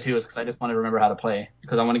wanted to play, too, is because I just want to remember how to play.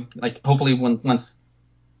 Because I want to, like, hopefully once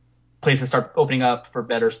places start opening up for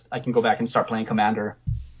better, I can go back and start playing Commander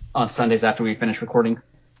on Sundays after we finish recording.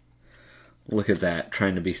 Look at that,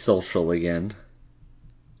 trying to be social again.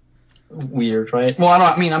 Weird, right? Well,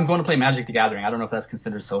 I'm going to play Magic the Gathering. I don't know if that's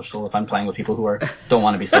considered social if I'm playing with people who don't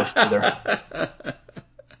want to be social either.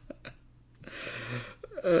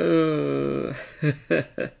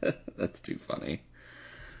 That's too funny.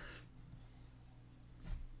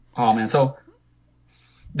 Oh, man. So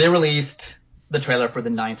they released the trailer for the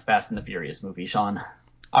 9th Fast and the Furious movie, Sean.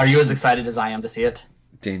 Are you as excited as I am to see it?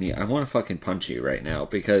 Danny, I want to fucking punch you right now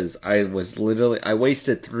because I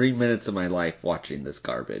wasted 3 minutes of my life watching this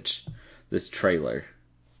garbage. This trailer.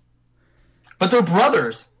 But they're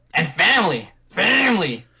brothers and family.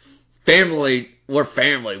 Family. We're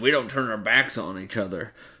family. We don't turn our backs on each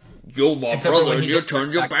other. You're my brother and you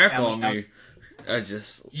turned your back on me.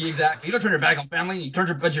 Exactly. You don't turn your back on family, you turned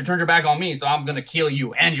your back on me, so I'm gonna kill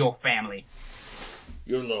you and your family.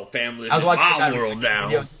 Your little family is in my world now.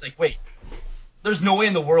 I was like, wait. There's no way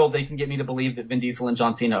in the world they can get me to believe that Vin Diesel and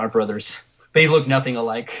John Cena are brothers. They look nothing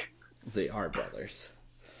alike. They are brothers.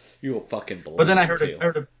 You will fucking believe. But then I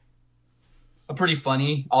heard a pretty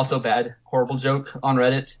funny, also bad, horrible joke on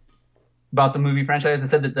Reddit about the movie franchise. It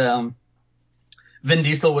said that Vin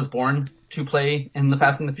Diesel was born to play in the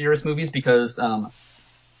Fast and the Furious movies because,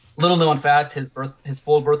 little known fact, his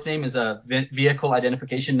full birth name is a vehicle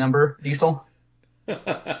identification number Diesel.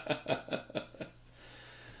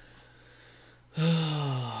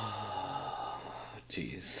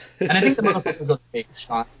 Jeez. And I think the motherfuckers go to space,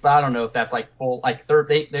 Sean. But I don't know if that's like full, like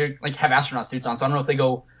they like have astronaut suits on, so I don't know if they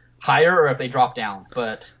go higher or if they drop down.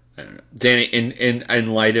 But I don't know. Danny,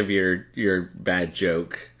 in light of your bad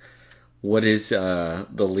joke, What is the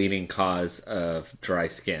leading cause of dry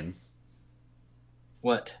skin?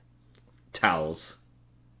 What? Towels.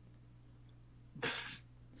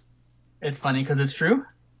 It's funny because it's true.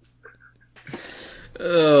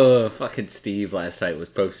 Oh, fucking Steve last night was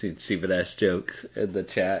posting stupid ass jokes in the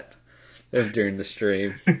chat during the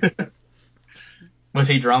stream. Was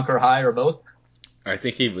he drunk or high or both? I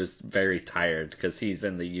think he was very tired because he's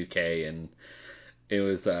in the UK and it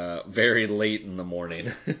was very late in the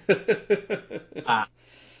morning. Ah,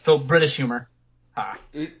 so British humor. Ah,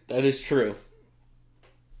 That is true.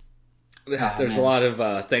 oh There's a man, lot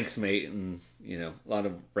of thanks, mate, and a lot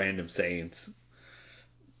of random sayings.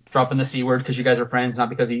 dropping the C word because you guys are friends, not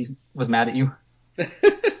because he was mad at you.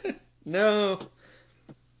 No,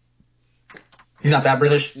 He's not that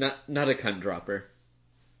British. not a cunt dropper.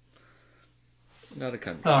 Not a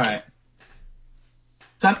cunt All dropper. right.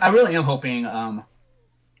 So I really am hoping that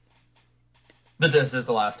this is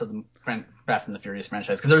the last of the Fast and the Furious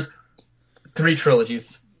franchise because there's 3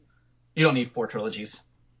 trilogies. You don't need 4 trilogies.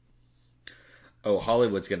 Oh,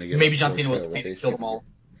 Hollywood's gonna give Maybe us John 4 Cena was planning to trilogies. kill them all.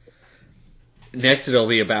 Next, it'll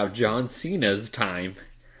be about John Cena's time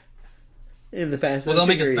in the Fast Well, and they'll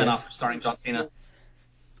make a Furious, spinoff starring John Cena,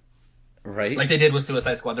 right? like they did with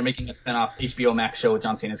Suicide Squad. They're making a spinoff HBO Max show with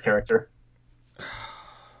John Cena's character.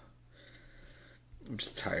 I'm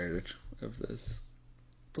just tired of this.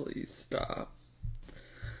 Please stop.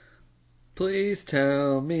 Please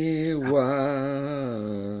tell me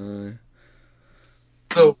why.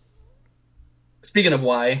 So, speaking of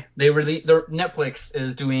why, their Netflix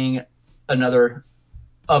is doing another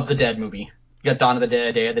of the Dead movie. You got Dawn of the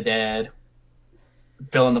Dead, Day of the Dead,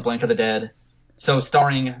 fill in the blank of the Dead. So,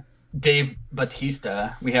 starring Dave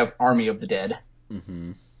Bautista, we have Army of the Dead.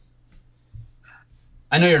 Mm-hmm.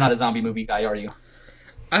 I know you're not a zombie movie guy, are you?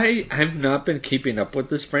 I have not been keeping up with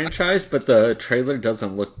this franchise, but the trailer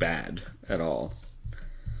doesn't look bad at all.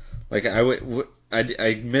 Like I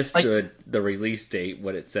missed Like, the release date,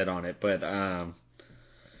 what it said on it, but I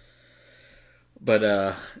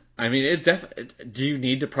mean, do you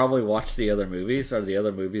need to probably watch the other movies? Are the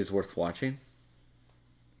other movies worth watching?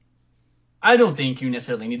 I don't think you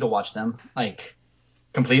necessarily need to watch them like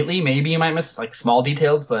completely. Maybe you might miss like small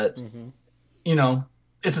details, but Mm-hmm. you know,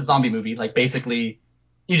 it's a zombie movie. Like basically,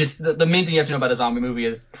 the main thing you have to know about a zombie movie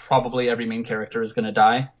is probably every main character is gonna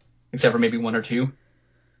die, except for maybe 1 or 2,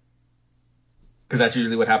 because that's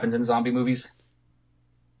usually what happens in zombie movies.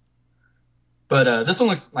 But this one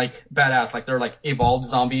looks like badass. Like they're like evolved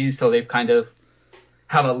zombies, so they've kind of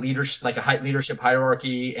have a leadership, like a leadership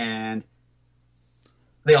hierarchy, and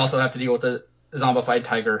they also have to deal with the zombified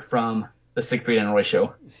tiger from the Siegfried and Roy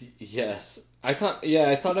show. Yes. I thought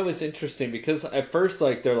it was interesting because at first,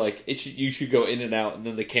 like, they're like, you should go in and out, and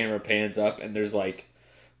then the camera pans up, and there's like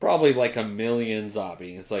probably like a million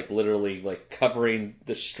zombies, like literally like covering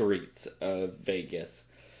the streets of Vegas,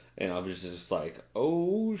 and I was just like,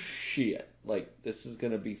 oh shit, like this is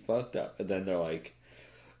gonna be fucked up, and then they're like,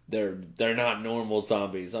 they're not normal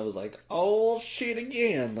zombies. I was like, oh shit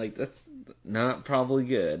again, like that's not probably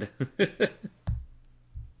good.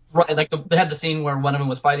 Right, like they had the scene where one of them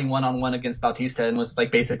was fighting 1-on-1 against Bautista and was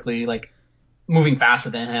like basically like moving faster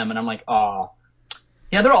than him, and I'm like, oh,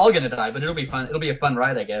 yeah, they're all gonna die, but it'll be fun. It'll be a fun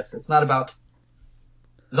ride, I guess. It's not about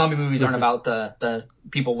zombie movies aren't about the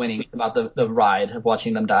people winning. It's about the ride of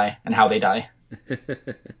watching them die and how they die.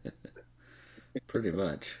 Pretty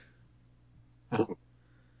much.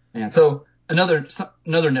 And so another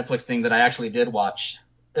Netflix thing that I actually did watch.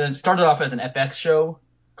 It started off as an FX show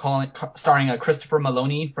starring Christopher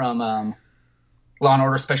Maloney from Law and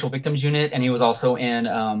Order Special Victims Unit, and he was also in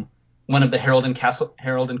one of the Harold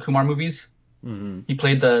and Kumar movies. Mm-hmm. He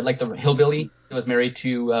played the hillbilly that was married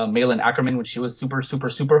to Malin Ackerman when she was super super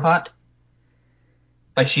super hot.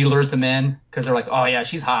 Like she lures them in because they're like, oh yeah,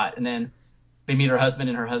 she's hot, and then they meet her husband,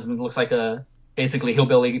 and her husband looks like a basically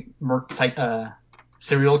hillbilly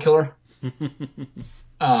serial killer.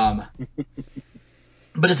 Um,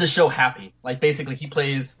 but it's a show happy. Like basically he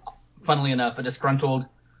plays, funnily enough, a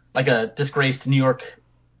disgraced New York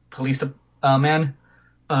police man.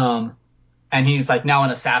 Um, and he's like now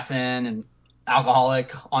an assassin and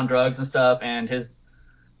alcoholic on drugs and stuff. And his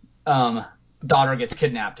um, daughter gets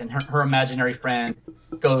kidnapped, and her imaginary friend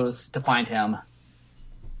goes to find him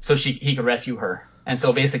so he could rescue her. And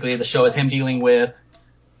so basically the show is him dealing with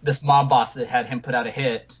this mob boss that had him put out a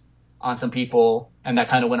hit on some people, and that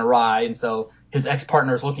kind of went awry. And so his ex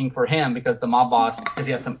partner is looking for him because the mob boss thinks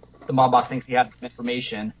he has some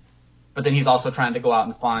information, but then he's also trying to go out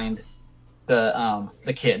and find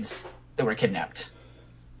the kids that were kidnapped.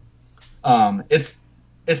 It's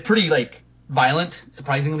pretty like violent,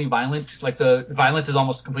 surprisingly violent. Like the violence is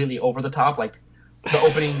almost completely over the top. Like the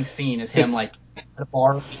opening scene is him like at a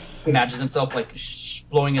bar, imagines himself like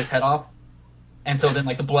blowing his head off, and so then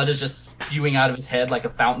like the blood is just spewing out of his head like a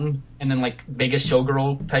fountain, and then like Vegas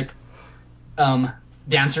showgirl type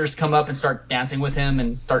dancers come up and start dancing with him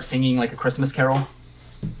and start singing like a Christmas carol.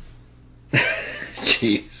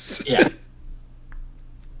 Jeez. Yeah.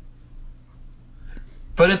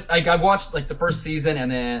 But it's like I watched like the first season,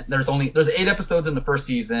 and then there's 8 episodes in the first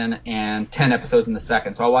season and 10 episodes in the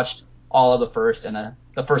second. So I watched all of the first and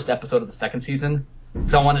the first episode of the second season.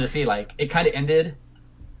 So I wanted to see like it kind of ended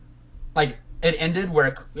like it ended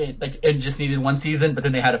where it just needed one season, but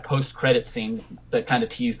then they had a post-credit scene that kind of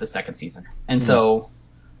teased the second season. And so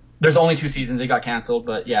there's only 2 seasons. It got canceled,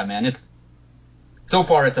 but yeah, man, so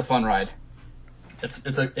far it's a fun ride.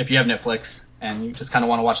 If you have Netflix and you just kind of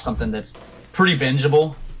want to watch something that's pretty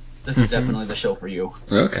bingeable, this is definitely the show for you.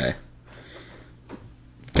 Okay.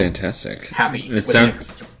 Fantastic. Happy.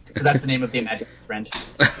 Because that's the name of the imaginary friend.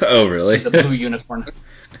 Oh, really? He's a blue unicorn.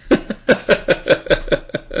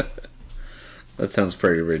 That sounds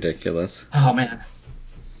pretty ridiculous. Oh, man.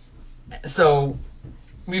 So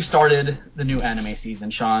we've started the new anime season,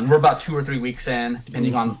 Sean. We're about 2 or 3 weeks in,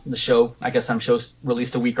 depending on the show. I guess some shows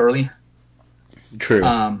released a week early. True.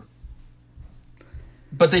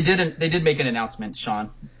 But they did make an announcement, Sean,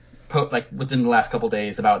 like within the last couple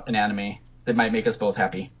days about an anime that might make us both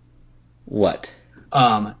happy. What?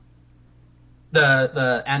 The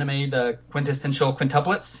anime, the Quintessential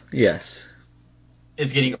Quintuplets. Yes.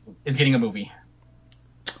 Is getting a movie.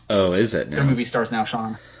 Oh, is it now? They're movie stars now,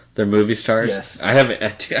 Sean. They're movie stars? Yes. I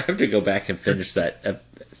have to go back and finish that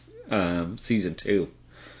season 2.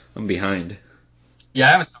 I'm behind. Yeah,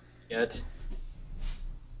 I haven't started yet.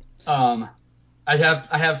 I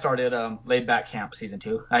have started Laid Back Camp season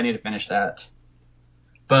 2. I need to finish that.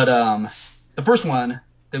 But the first one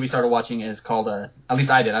that we started watching is called at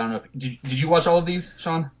least I did. I don't know if did you watch all of these,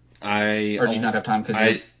 Sean? Or did you not have time?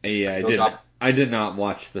 I did. I did not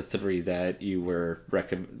watch the 3 that you were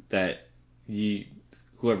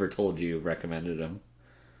whoever told you recommended them.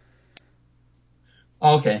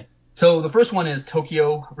 Okay, so the first one is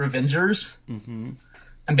Tokyo Revengers. Mm-hmm.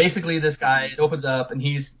 And basically this guy, it opens up and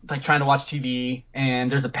he's like trying to watch TV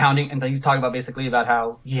and there's a pounding, and he's talking about basically about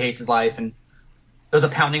how he hates his life, and there's a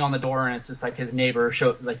pounding on the door, and it's just like his neighbor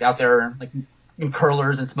like out there like in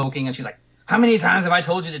curlers and smoking, and she's like, how many times have I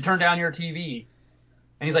told you to turn down your TV?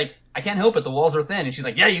 And he's like, I can't help it, the walls are thin. And she's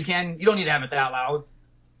like, yeah, you can, you don't need to have it that loud.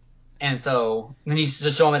 And so then he's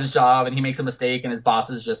just showing him at his job, and he makes a mistake, and his boss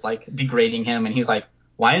is just like degrading him, and he's like,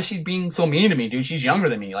 why is she being so mean to me, dude? She's younger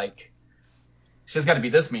than me, like she's got to be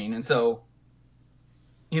this mean. And so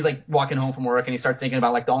he's like walking home from work, and he starts thinking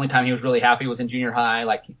about like the only time he was really happy was in junior high.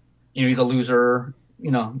 Like, he's a loser,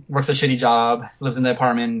 works a shitty job, lives in the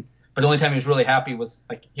apartment. But the only time he was really happy was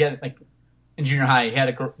like he had like in junior high, he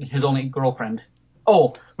had his only girlfriend.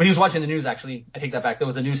 Oh, when he was watching the news, actually, I take that back. There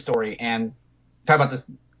was a news story, and talk about this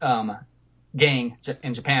gang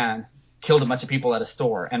in Japan killed a bunch of people at a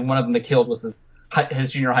store, and one of them that killed was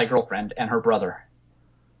his junior high girlfriend and her brother.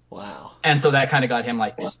 Wow. And so that kind of got him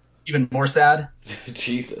like even more sad.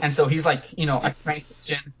 Jesus. And so he's like, a train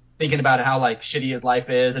station thinking about how like shitty his life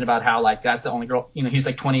is, and about how like that's the only girl, he's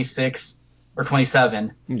like 26 or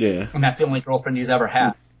 27. Yeah. And that's the only girlfriend he's ever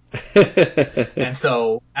had. And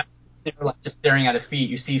so they're like just staring at his feet.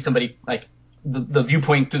 You see somebody like the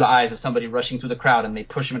viewpoint through the eyes of somebody rushing through the crowd, and they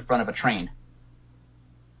push him in front of a train.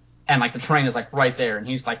 And like the train is like right there, and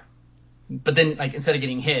he's like, but then like instead of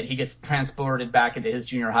getting hit, he gets transported back into his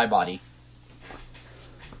junior high body.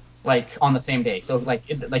 Like on the same day. So like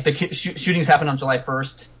the shootings happen on July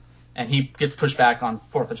 1st, and he gets pushed back on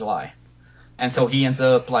 4th of July. And so he ends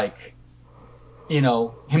up like, him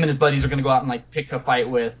and his buddies are going to go out and like pick a fight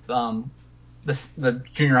with the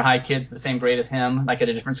junior high kids the same grade as him, like at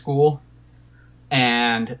a different school.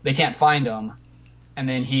 And they can't find him. And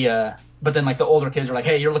then but then like the older kids are like,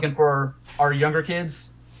 hey, you're looking for our younger kids?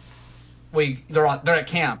 They're at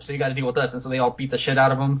camp, so you got to deal with us. And so they all beat the shit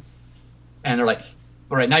out of him. And they're like,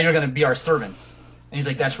 all right, now you're going to be our servants. And he's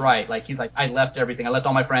like, that's right. Like, he's like, I left everything. I left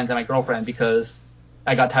all my friends and my girlfriend because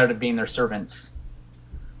I got tired of being their servants.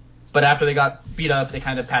 But after they got beat up, they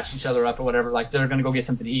kind of patched each other up or whatever. Like, they're going to go get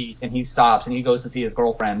something to eat. And he stops and he goes to see his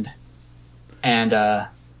girlfriend. And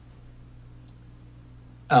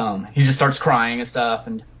he just starts crying and stuff.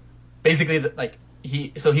 And basically, like,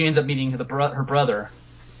 he ends up meeting her brother.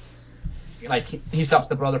 Like, he stops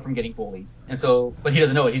the brother from getting bullied. And so, but he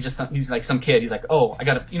doesn't know it. He's like some kid. He's like, oh, I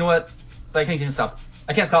can't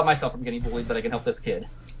stop myself from getting bullied, but I can help this kid.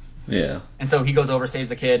 Yeah. And so he goes over, saves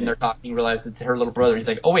the kid, and they're talking, realizes it's her little brother. He's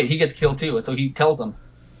like, oh wait, he gets killed too. And so he tells him,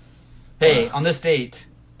 hey, Wow. on this date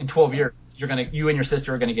in 12 years, you and your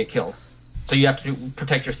sister are gonna get killed. So you have to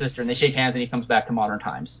protect your sister. And they shake hands, and he comes back to modern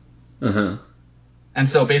times. Uh-huh. And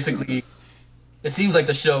so basically, it seems like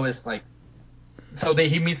the show is like, so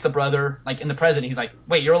he meets the brother like in the present. He's like,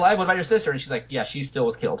 wait, you're alive? What about your sister? And she's like, yeah, she still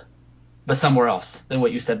was killed, but somewhere else than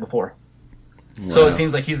what you said before. So it Wow.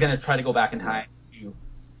 seems like he's gonna try to go back in time to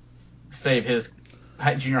save his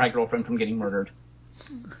junior high girlfriend from getting murdered.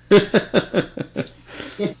 That's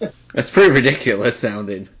pretty ridiculous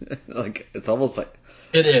sounding. Like it's almost like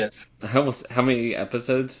It is how many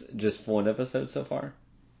episodes? Just one episode so far?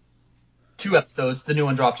 2 episodes. The new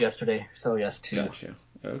one dropped yesterday, so yes, two. Gotcha.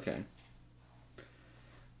 Okay.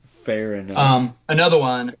 Fair enough. Another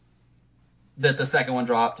one that the second one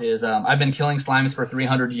dropped is I've been killing slimes for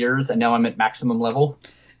 300 years, and now I'm at maximum level.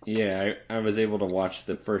 Yeah, I was able to watch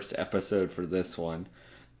the first episode for this one.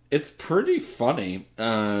 It's pretty funny.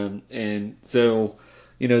 And so,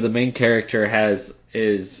 the main character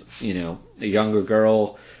is, a younger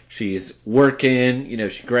girl. She's working,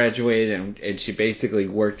 she graduated and she basically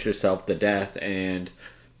worked herself to death and,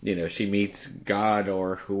 she meets God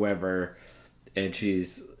or whoever and she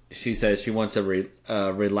says she wants a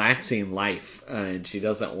relaxing life and she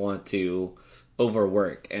doesn't want to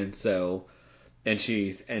overwork and she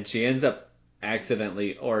ends up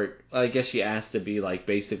accidentally, or I guess she asked to be like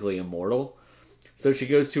basically immortal. So she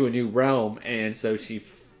goes to a new realm, and so she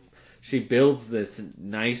builds this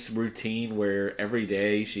nice routine where every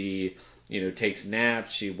day she takes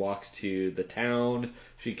naps, she walks to the town,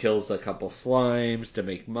 she kills a couple slimes to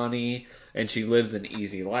make money, and she lives an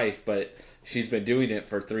easy life. But she's been doing it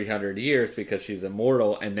for 300 years because she's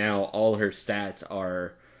immortal, and now all her stats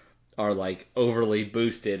are like overly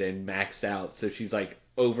boosted and maxed out. So she's like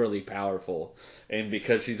overly powerful. And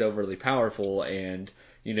because she's overly powerful and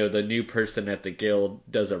the new person at the guild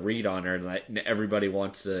does a read on her and everybody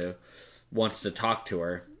wants to talk to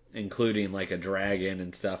her, including like a dragon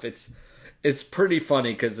and stuff. It's pretty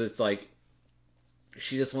funny cuz it's like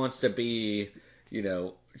she just wants to be,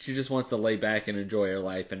 she just wants to lay back and enjoy her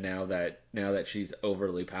life. And now that she's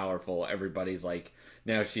overly powerful, everybody's like,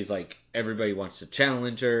 now she's like, everybody wants to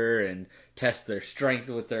challenge her and test their strength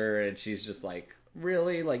with her. And she's just like,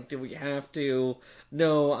 really? Like, do we have to?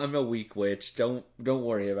 No, I'm a weak witch. Don't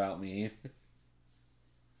worry about me.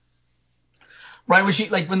 Right when she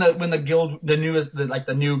like when the guild the newest the like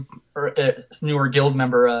the new newer guild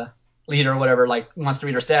member leader or whatever like wants to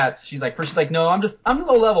read her stats, she's like first she's like no I'm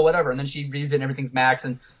low level whatever, and then she reads it and everything's max,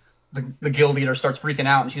 and the guild leader starts freaking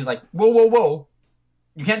out and she's like whoa,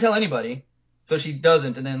 you can't tell anybody. So she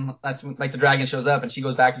doesn't, and then that's when, like the dragon shows up and she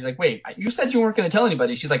goes back and she's like wait, you said you weren't going to tell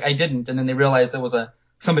anybody. She's like I didn't, and then they realize there was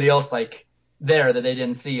somebody else like there that they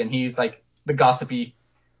didn't see, and he's like the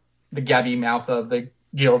gabby mouth of the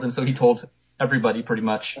guild, and so he told everybody pretty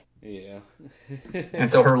much. Yeah. And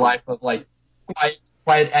so her life of like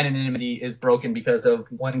quiet anonymity is broken because of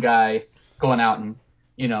one guy going out and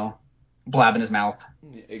blabbing his mouth.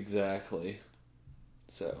 Exactly.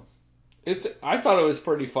 So I thought it was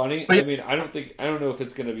pretty funny. But I mean, I don't know if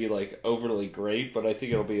it's going to be like overly great, but I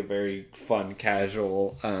think it'll be a very fun,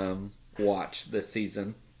 casual watch this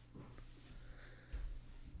season.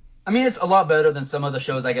 I mean, it's a lot better than some of the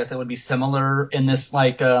shows. I guess that would be similar in this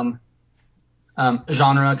like genre,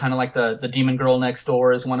 kind of like the Demon Girl Next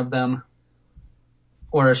Door is one of them,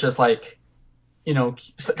 where it's just like kind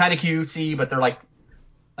of cutesy, but they're like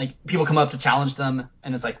people come up to challenge them,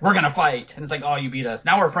 and it's like we're gonna fight, and it's like oh you beat us,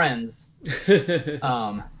 now we're friends. That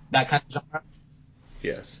kind of genre.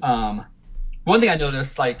 Yes. One thing I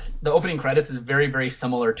noticed, like the opening credits is very very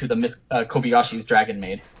similar to the Miss Kobayashi's Dragon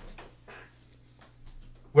Maid,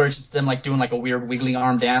 where it's just them like doing like a weird wiggly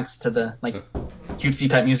arm dance to the like cutesy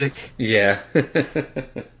type music. Yeah.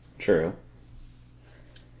 True.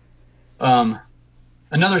 Um,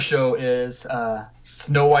 Another show is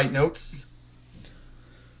Snow White Notes.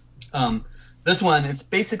 This one it's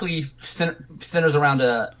basically centers around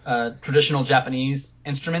a traditional Japanese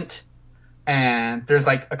instrument, and there's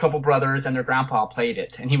like a couple brothers and their grandpa played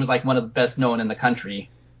it, and he was like one of the best known in the country,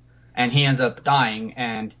 and he ends up dying,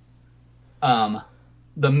 and um,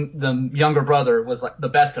 the younger brother was like the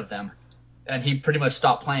best of them, and he pretty much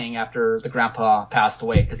stopped playing after the grandpa passed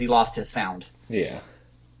away because he lost his sound. Yeah.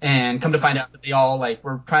 And come to find out that they all like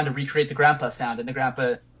were trying to recreate the grandpa sound, and the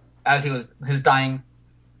grandpa, as his dying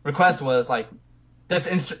request was like this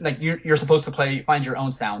like you're supposed to find your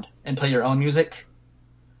own sound and play your own music,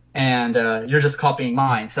 and you're just copying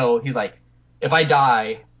mine. So he's like, if I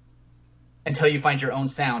die until you find your own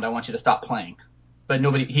sound, I want you to stop playing.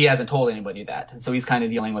 but he hasn't told anybody that. So he's kind of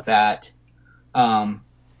dealing with that.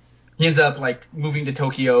 He ends up like moving to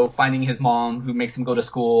Tokyo, finding his mom who makes him go to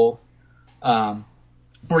school,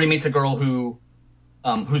 where he meets a girl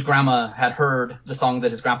whose grandma had heard the song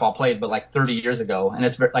that his grandpa played, but like 30 years ago, and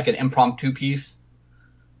it's like an impromptu piece.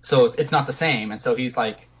 So it's not the same. And so he's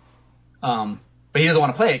like, but he doesn't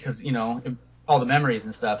want to play it because, all the memories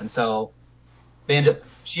and stuff. And so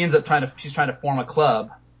she's trying to form a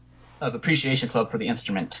club of appreciation club for the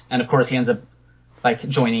instrument. And of course he ends up like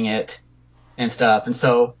joining it and stuff. And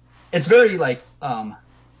so it's very like,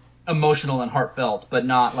 emotional and heartfelt, but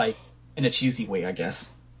not like in a cheesy way, I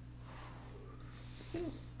guess.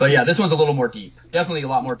 But yeah, this one's a little more deep. Definitely a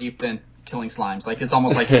lot more deep than Killing Slimes. Like it's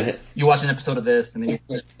almost like you watch an episode of this and then you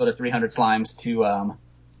watch an episode of 300 Slimes to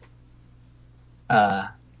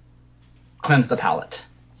cleanse the palate.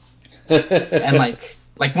 And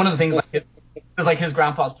like one of the things like his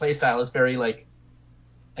grandpa's play style is very like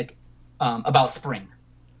about spring.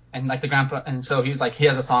 And like the grandpa, and so he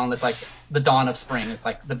has a song that's like the dawn of spring. It's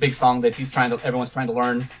like the big song that everyone's trying to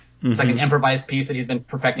learn. It's like an improvised piece that he's been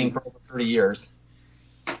perfecting for over 30 years.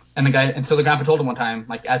 And so the grandpa told him one time,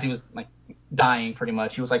 like as he was like dying pretty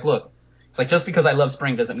much, he was like, look, it's like just because I love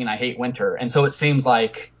spring doesn't mean I hate winter. And so it seems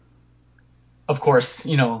like, of course,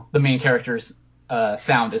 the main character's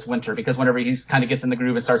sound is winter, because whenever he kind of gets in the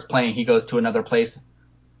groove and starts playing, he goes to another place,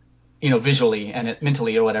 visually and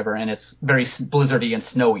mentally or whatever, and it's very blizzardy and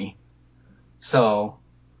snowy. So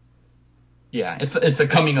yeah, it's a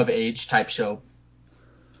coming of age type show.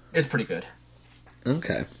 It's pretty good.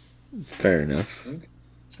 Okay, fair enough.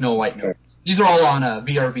 Snow White Notes. These are all on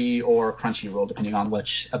VRV or Crunchyroll, depending on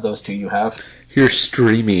which of those two you have. Your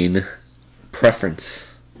streaming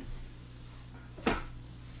preference.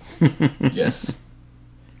 Yes.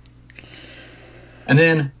 And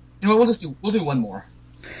then, we'll do one more.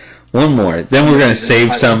 One more. Then we're going to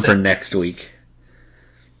save some for next week.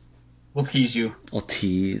 We'll tease you. We'll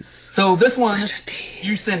tease. So this one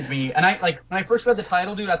you sent me, and when I first read the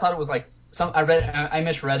title, dude, I thought it was like I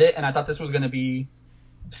misread it, and I thought this was going to be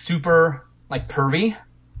super like pervy,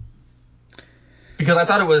 because I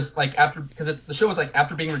thought it was like because the show was like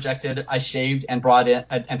after being rejected, I shaved and brought in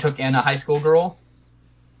and took in a high school girl,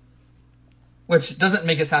 which doesn't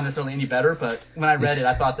make it sound necessarily any better. But when I read it,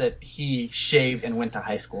 I thought that he shaved and went to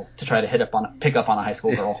high school to try to pick up on a high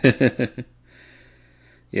school girl.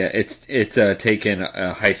 Yeah, it's taken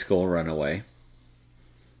a high school runaway,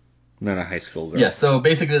 not a high school girl. Yeah, so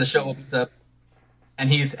basically the show opens up, and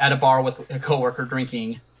he's at a bar with a coworker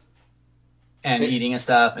drinking and eating and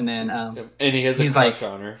stuff, and then and he has a crush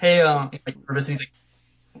on her. Hey, like nervous. And he's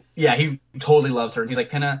like, yeah, he totally loves her. And he's like,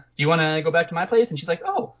 do you want to go back to my place? And she's like,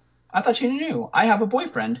 oh, I thought you knew. I have a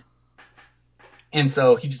boyfriend. And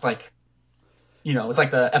so he just like, it's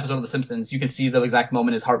like the episode of The Simpsons. You can see the exact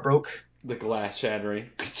moment his heart broke. The glass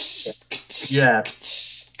shattering. Yeah.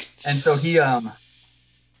 And so he ends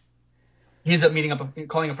up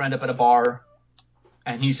calling a friend up at a bar,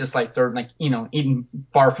 and he's just like, they're like, eating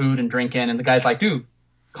bar food and drinking, and the guy's like, dude,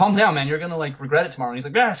 calm down, man, you're gonna like regret it tomorrow. And he's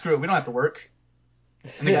like, yeah, screw it, we don't have to work.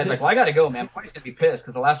 And the guy's like, well, I gotta go, man. My wife's gonna be pissed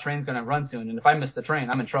because the last train's gonna run soon, and if I miss the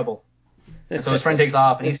train, I'm in trouble. And so his friend takes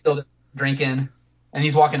off, and he's still drinking, and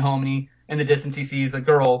he's walking home, and in the distance he sees a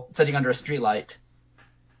girl sitting under a streetlight.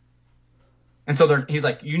 And so he's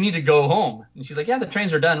like, you need to go home. And she's like, yeah, the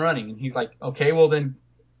trains are done running. And he's like, okay, well then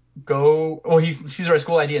go. Well, he sees her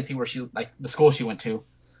school ID and see where the school she went to.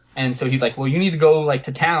 And so he's like, well, you need to go like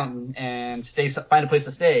to town and find a place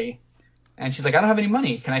to stay. And she's like, I don't have any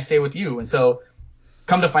money. Can I stay with you? And so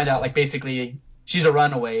come to find out, like basically she's a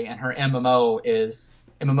runaway, and her MMO is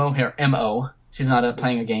MO. She's not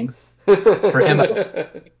playing a game. Her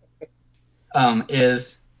MO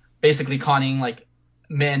is basically conning like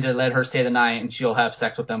men to let her stay the night, and she'll have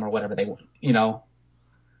sex with them or whatever they want,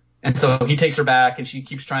 And so he takes her back, and she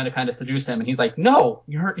keeps trying to kind of seduce him, and he's like, no,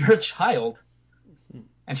 you're a child.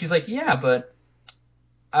 And she's like, yeah, but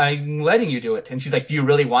I'm letting you do it. And she's like, do you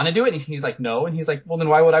really want to do it? And he's like, no. And he's like, well, then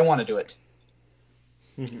why would I want to do it?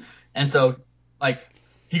 And so like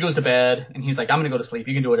he goes to bed, and he's like, I'm gonna go to sleep,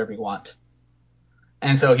 you can do whatever you want.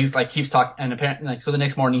 And so he's like keeps talking, and apparently like so the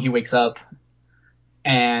next morning he wakes up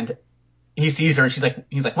and he sees her, and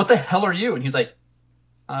he's like, what the hell are you? And he's like,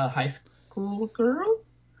 high school girl?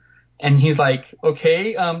 And he's like,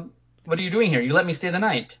 okay, what are you doing here? You let me stay the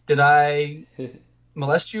night. Did I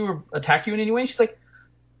molest you or attack you in any way? She's like,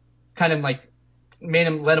 kind of like let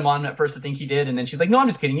him on at first to think he did. And then she's like, no, I'm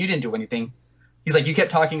just kidding. You didn't do anything. He's like, you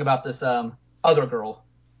kept talking about this other girl.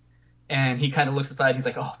 And he kind of looks aside. He's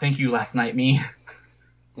like, oh, thank you last night, me.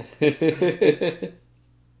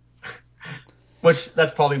 Which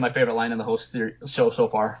that's probably my favorite line in the whole show so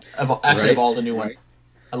far. Actually, of Right? all the new ones,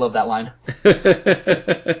 I love that line.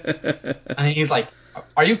 And he's like,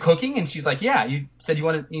 "Are you cooking?" And she's like, "Yeah, you said you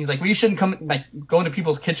wanted." And he's like, "Well, you shouldn't come like go into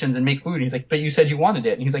people's kitchens and make food." And he's like, "But you said you wanted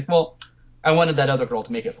it." And he's like, "Well, I wanted that other girl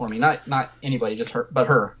to make it for me, not anybody, just her, but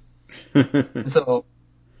her." And so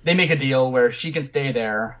they make a deal where she can stay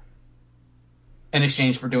there in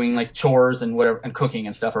exchange for doing like chores and whatever and cooking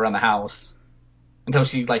and stuff around the house until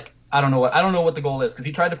she like I don't know what the goal is because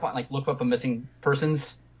he tried to find like look up a missing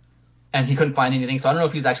persons and he couldn't find anything. So I don't know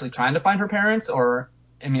if he's actually trying to find her parents or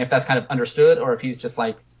I mean if that's kind of understood or if he's just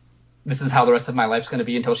like this is how the rest of my life's going to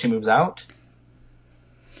be until she moves out.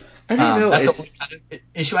 I don't know. That's the It's only kind of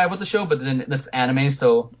issue I have with the show, but then that's anime,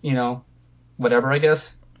 so whatever I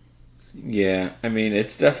guess. yeah. I mean,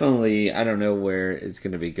 it's definitely. I don't know where it's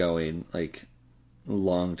going to be going, like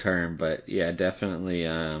long term, but yeah, definitely.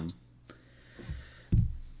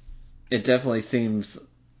 It definitely seems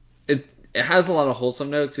it. It has a lot of wholesome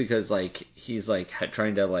notes because like he's like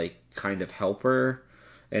trying to like kind of help her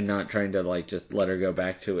and not trying to like just let her go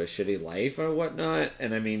back to a shitty life or whatnot.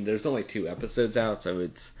 And I mean, there's only 2 episodes out, so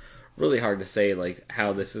it's really hard to say like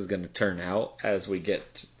how this is going to turn out as we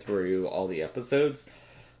get through all the episodes.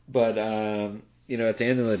 But at the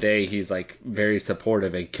end of the day, he's like very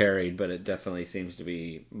supportive and caring, but it definitely seems to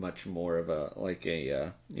be much more of a like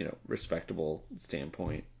a respectable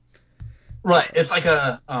standpoint. So Right. It's like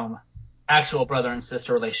a actual brother and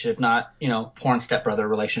sister relationship, not, porn stepbrother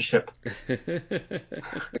relationship.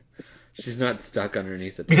 she's not stuck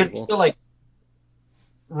underneath the Because he's table. still like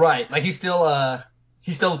right, like he still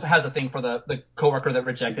has a thing for the coworker that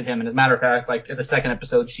rejected him. And as a matter of fact, like in the second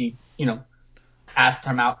episode she, asked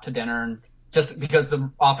him out to dinner and just because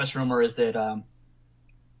the office rumor is that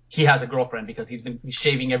he has a girlfriend because he's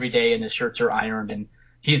shaving every day and his shirts are ironed and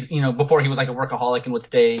he's before he was like a workaholic and would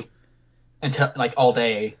stay until like all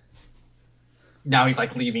day. Now he's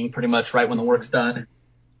like leaving pretty much right when the work's done.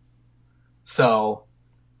 So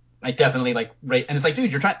like definitely like right and it's like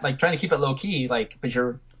dude you're trying to keep it low key like but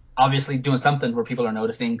you're obviously doing something where people are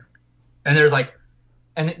noticing and there's like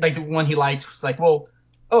and like the one he liked was like well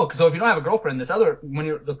so if you don't have a girlfriend this other one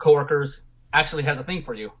of the coworkers actually has a thing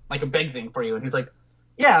for you like a big thing for you and he's like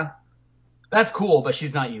yeah that's cool but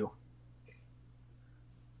she's not you.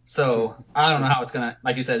 So I don't know how it's gonna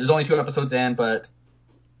like you said there's only 2 episodes in but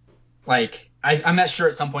like I'm not sure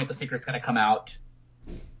at some point the secret's gonna come out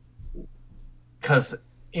because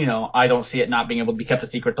I don't see it not being able to be kept a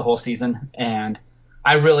secret the whole season, and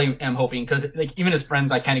I really am hoping because like even his friend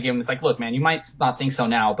like kind of gave him this like, look, man, you might not think so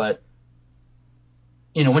now, but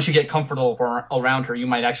once you get comfortable around her, you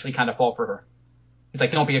might actually kind of fall for her. He's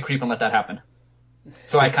like, don't be a creep and let that happen.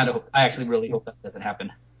 So I actually really hope that doesn't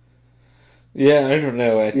happen. Yeah, I don't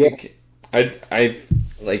know. I think I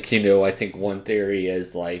like I think one theory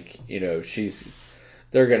is like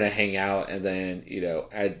they're gonna hang out and then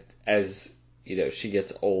as she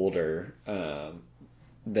gets older,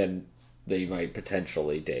 then they might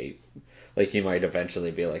potentially date. Like he might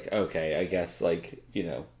eventually be like, okay, I guess like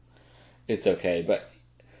it's okay, but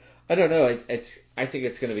I don't know. I think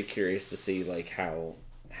it's gonna be curious to see like how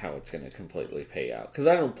it's gonna completely pay out because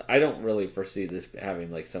I don't really foresee this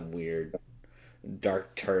having like some weird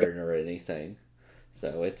dark turn or anything.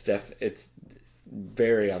 So it's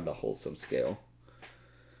very on the wholesome scale.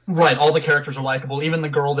 Right, all the characters are likable. Even the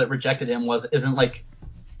girl that rejected him isn't like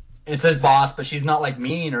it's his boss, but she's not like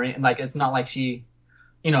mean or like it's not like she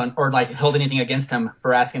or like held anything against him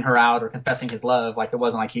for asking her out or confessing his love. Like it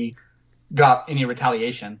wasn't like he got any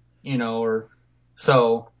retaliation, or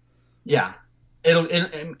so yeah.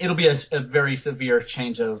 It'll be a very severe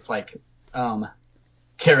change of like um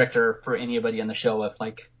character for anybody in the show if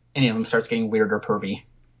like any of them starts getting weird or pervy.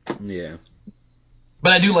 Yeah.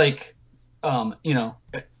 But I do like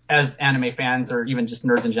as anime fans or even just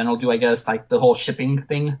nerds in general do I guess like the whole shipping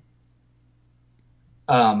thing.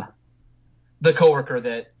 Um the coworker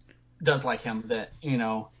that does like him that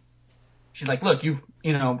she's like, look,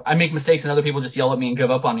 I make mistakes and other people just yell at me and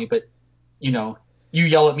give up on me, but you know, you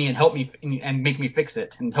yell at me and help me and make me fix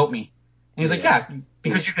it and help me. And he's like, Yeah. yeah,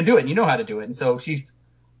 because you can do it and you know how to do it. And so she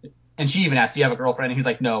even asked, do you have a girlfriend? And he's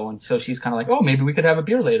like, no. And so she's kind of like, oh, maybe we could have a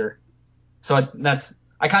beer later. So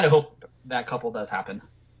I kind of hope that couple does happen,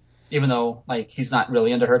 even though like he's not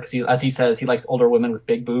really into her because as he says, he likes older women with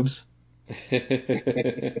big boobs.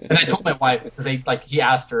 And I told my wife because he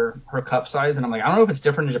asked her cup size and I'm like, I don't know if it's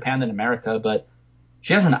different in Japan than America, but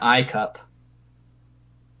she has an I cup.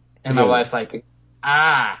 And my Ew. wife's like,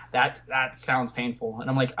 that sounds painful. And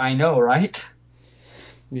I'm like, I know, right?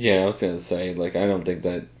 Yeah, I was gonna say like I don't think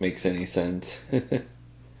that makes any sense.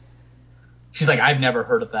 She's like, I've never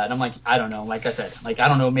heard of that. And I'm like, I don't know. Like I said, like I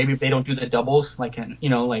don't know. Maybe they don't do the doubles, like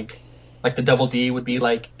like the double D would be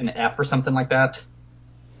like an F or something like that,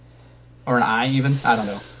 or an I even. I don't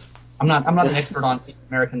know. I'm not an expert on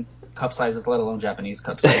American cup sizes, let alone Japanese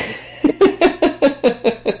cup sizes.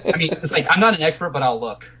 I mean, it's like I'm not an expert, but I'll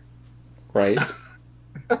look. Right?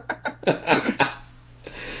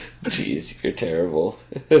 Jeez, you're terrible.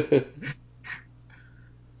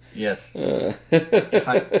 Yes. Yes,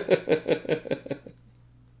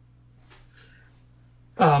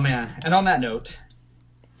 oh man. And on that note,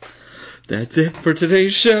 that's it for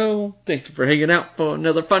today's show. Thank you for hanging out for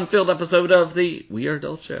another fun-filled episode of the We Are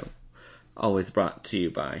Adult Show. Always brought to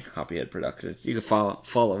you by Hoppyhead Productions. You can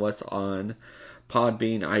follow us on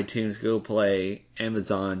Podbean, iTunes, Google Play,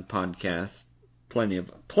 Amazon Podcasts.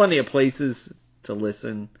 Plenty of places to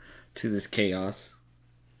listen to this chaos.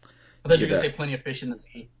 I thought you were gonna say plenty of fish in the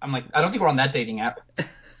sea. I'm like, I don't think we're on that dating app.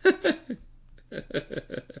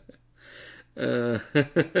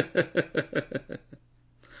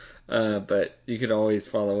 But you can always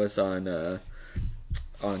follow us on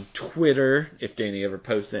Twitter if Danny ever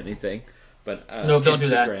posts anything. But No, don't Instagram, do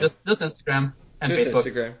that. Just Instagram and just Facebook.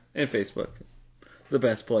 Instagram and Facebook, the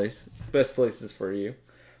best places for you.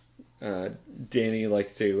 Danny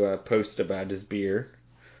likes to post about his beer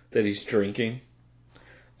that he's drinking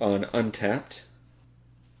on Untapped.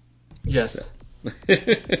 Yes.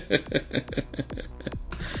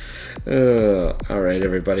 All right,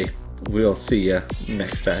 everybody. We'll see you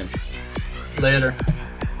next time. Later.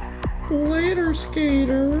 Later,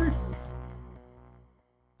 skater.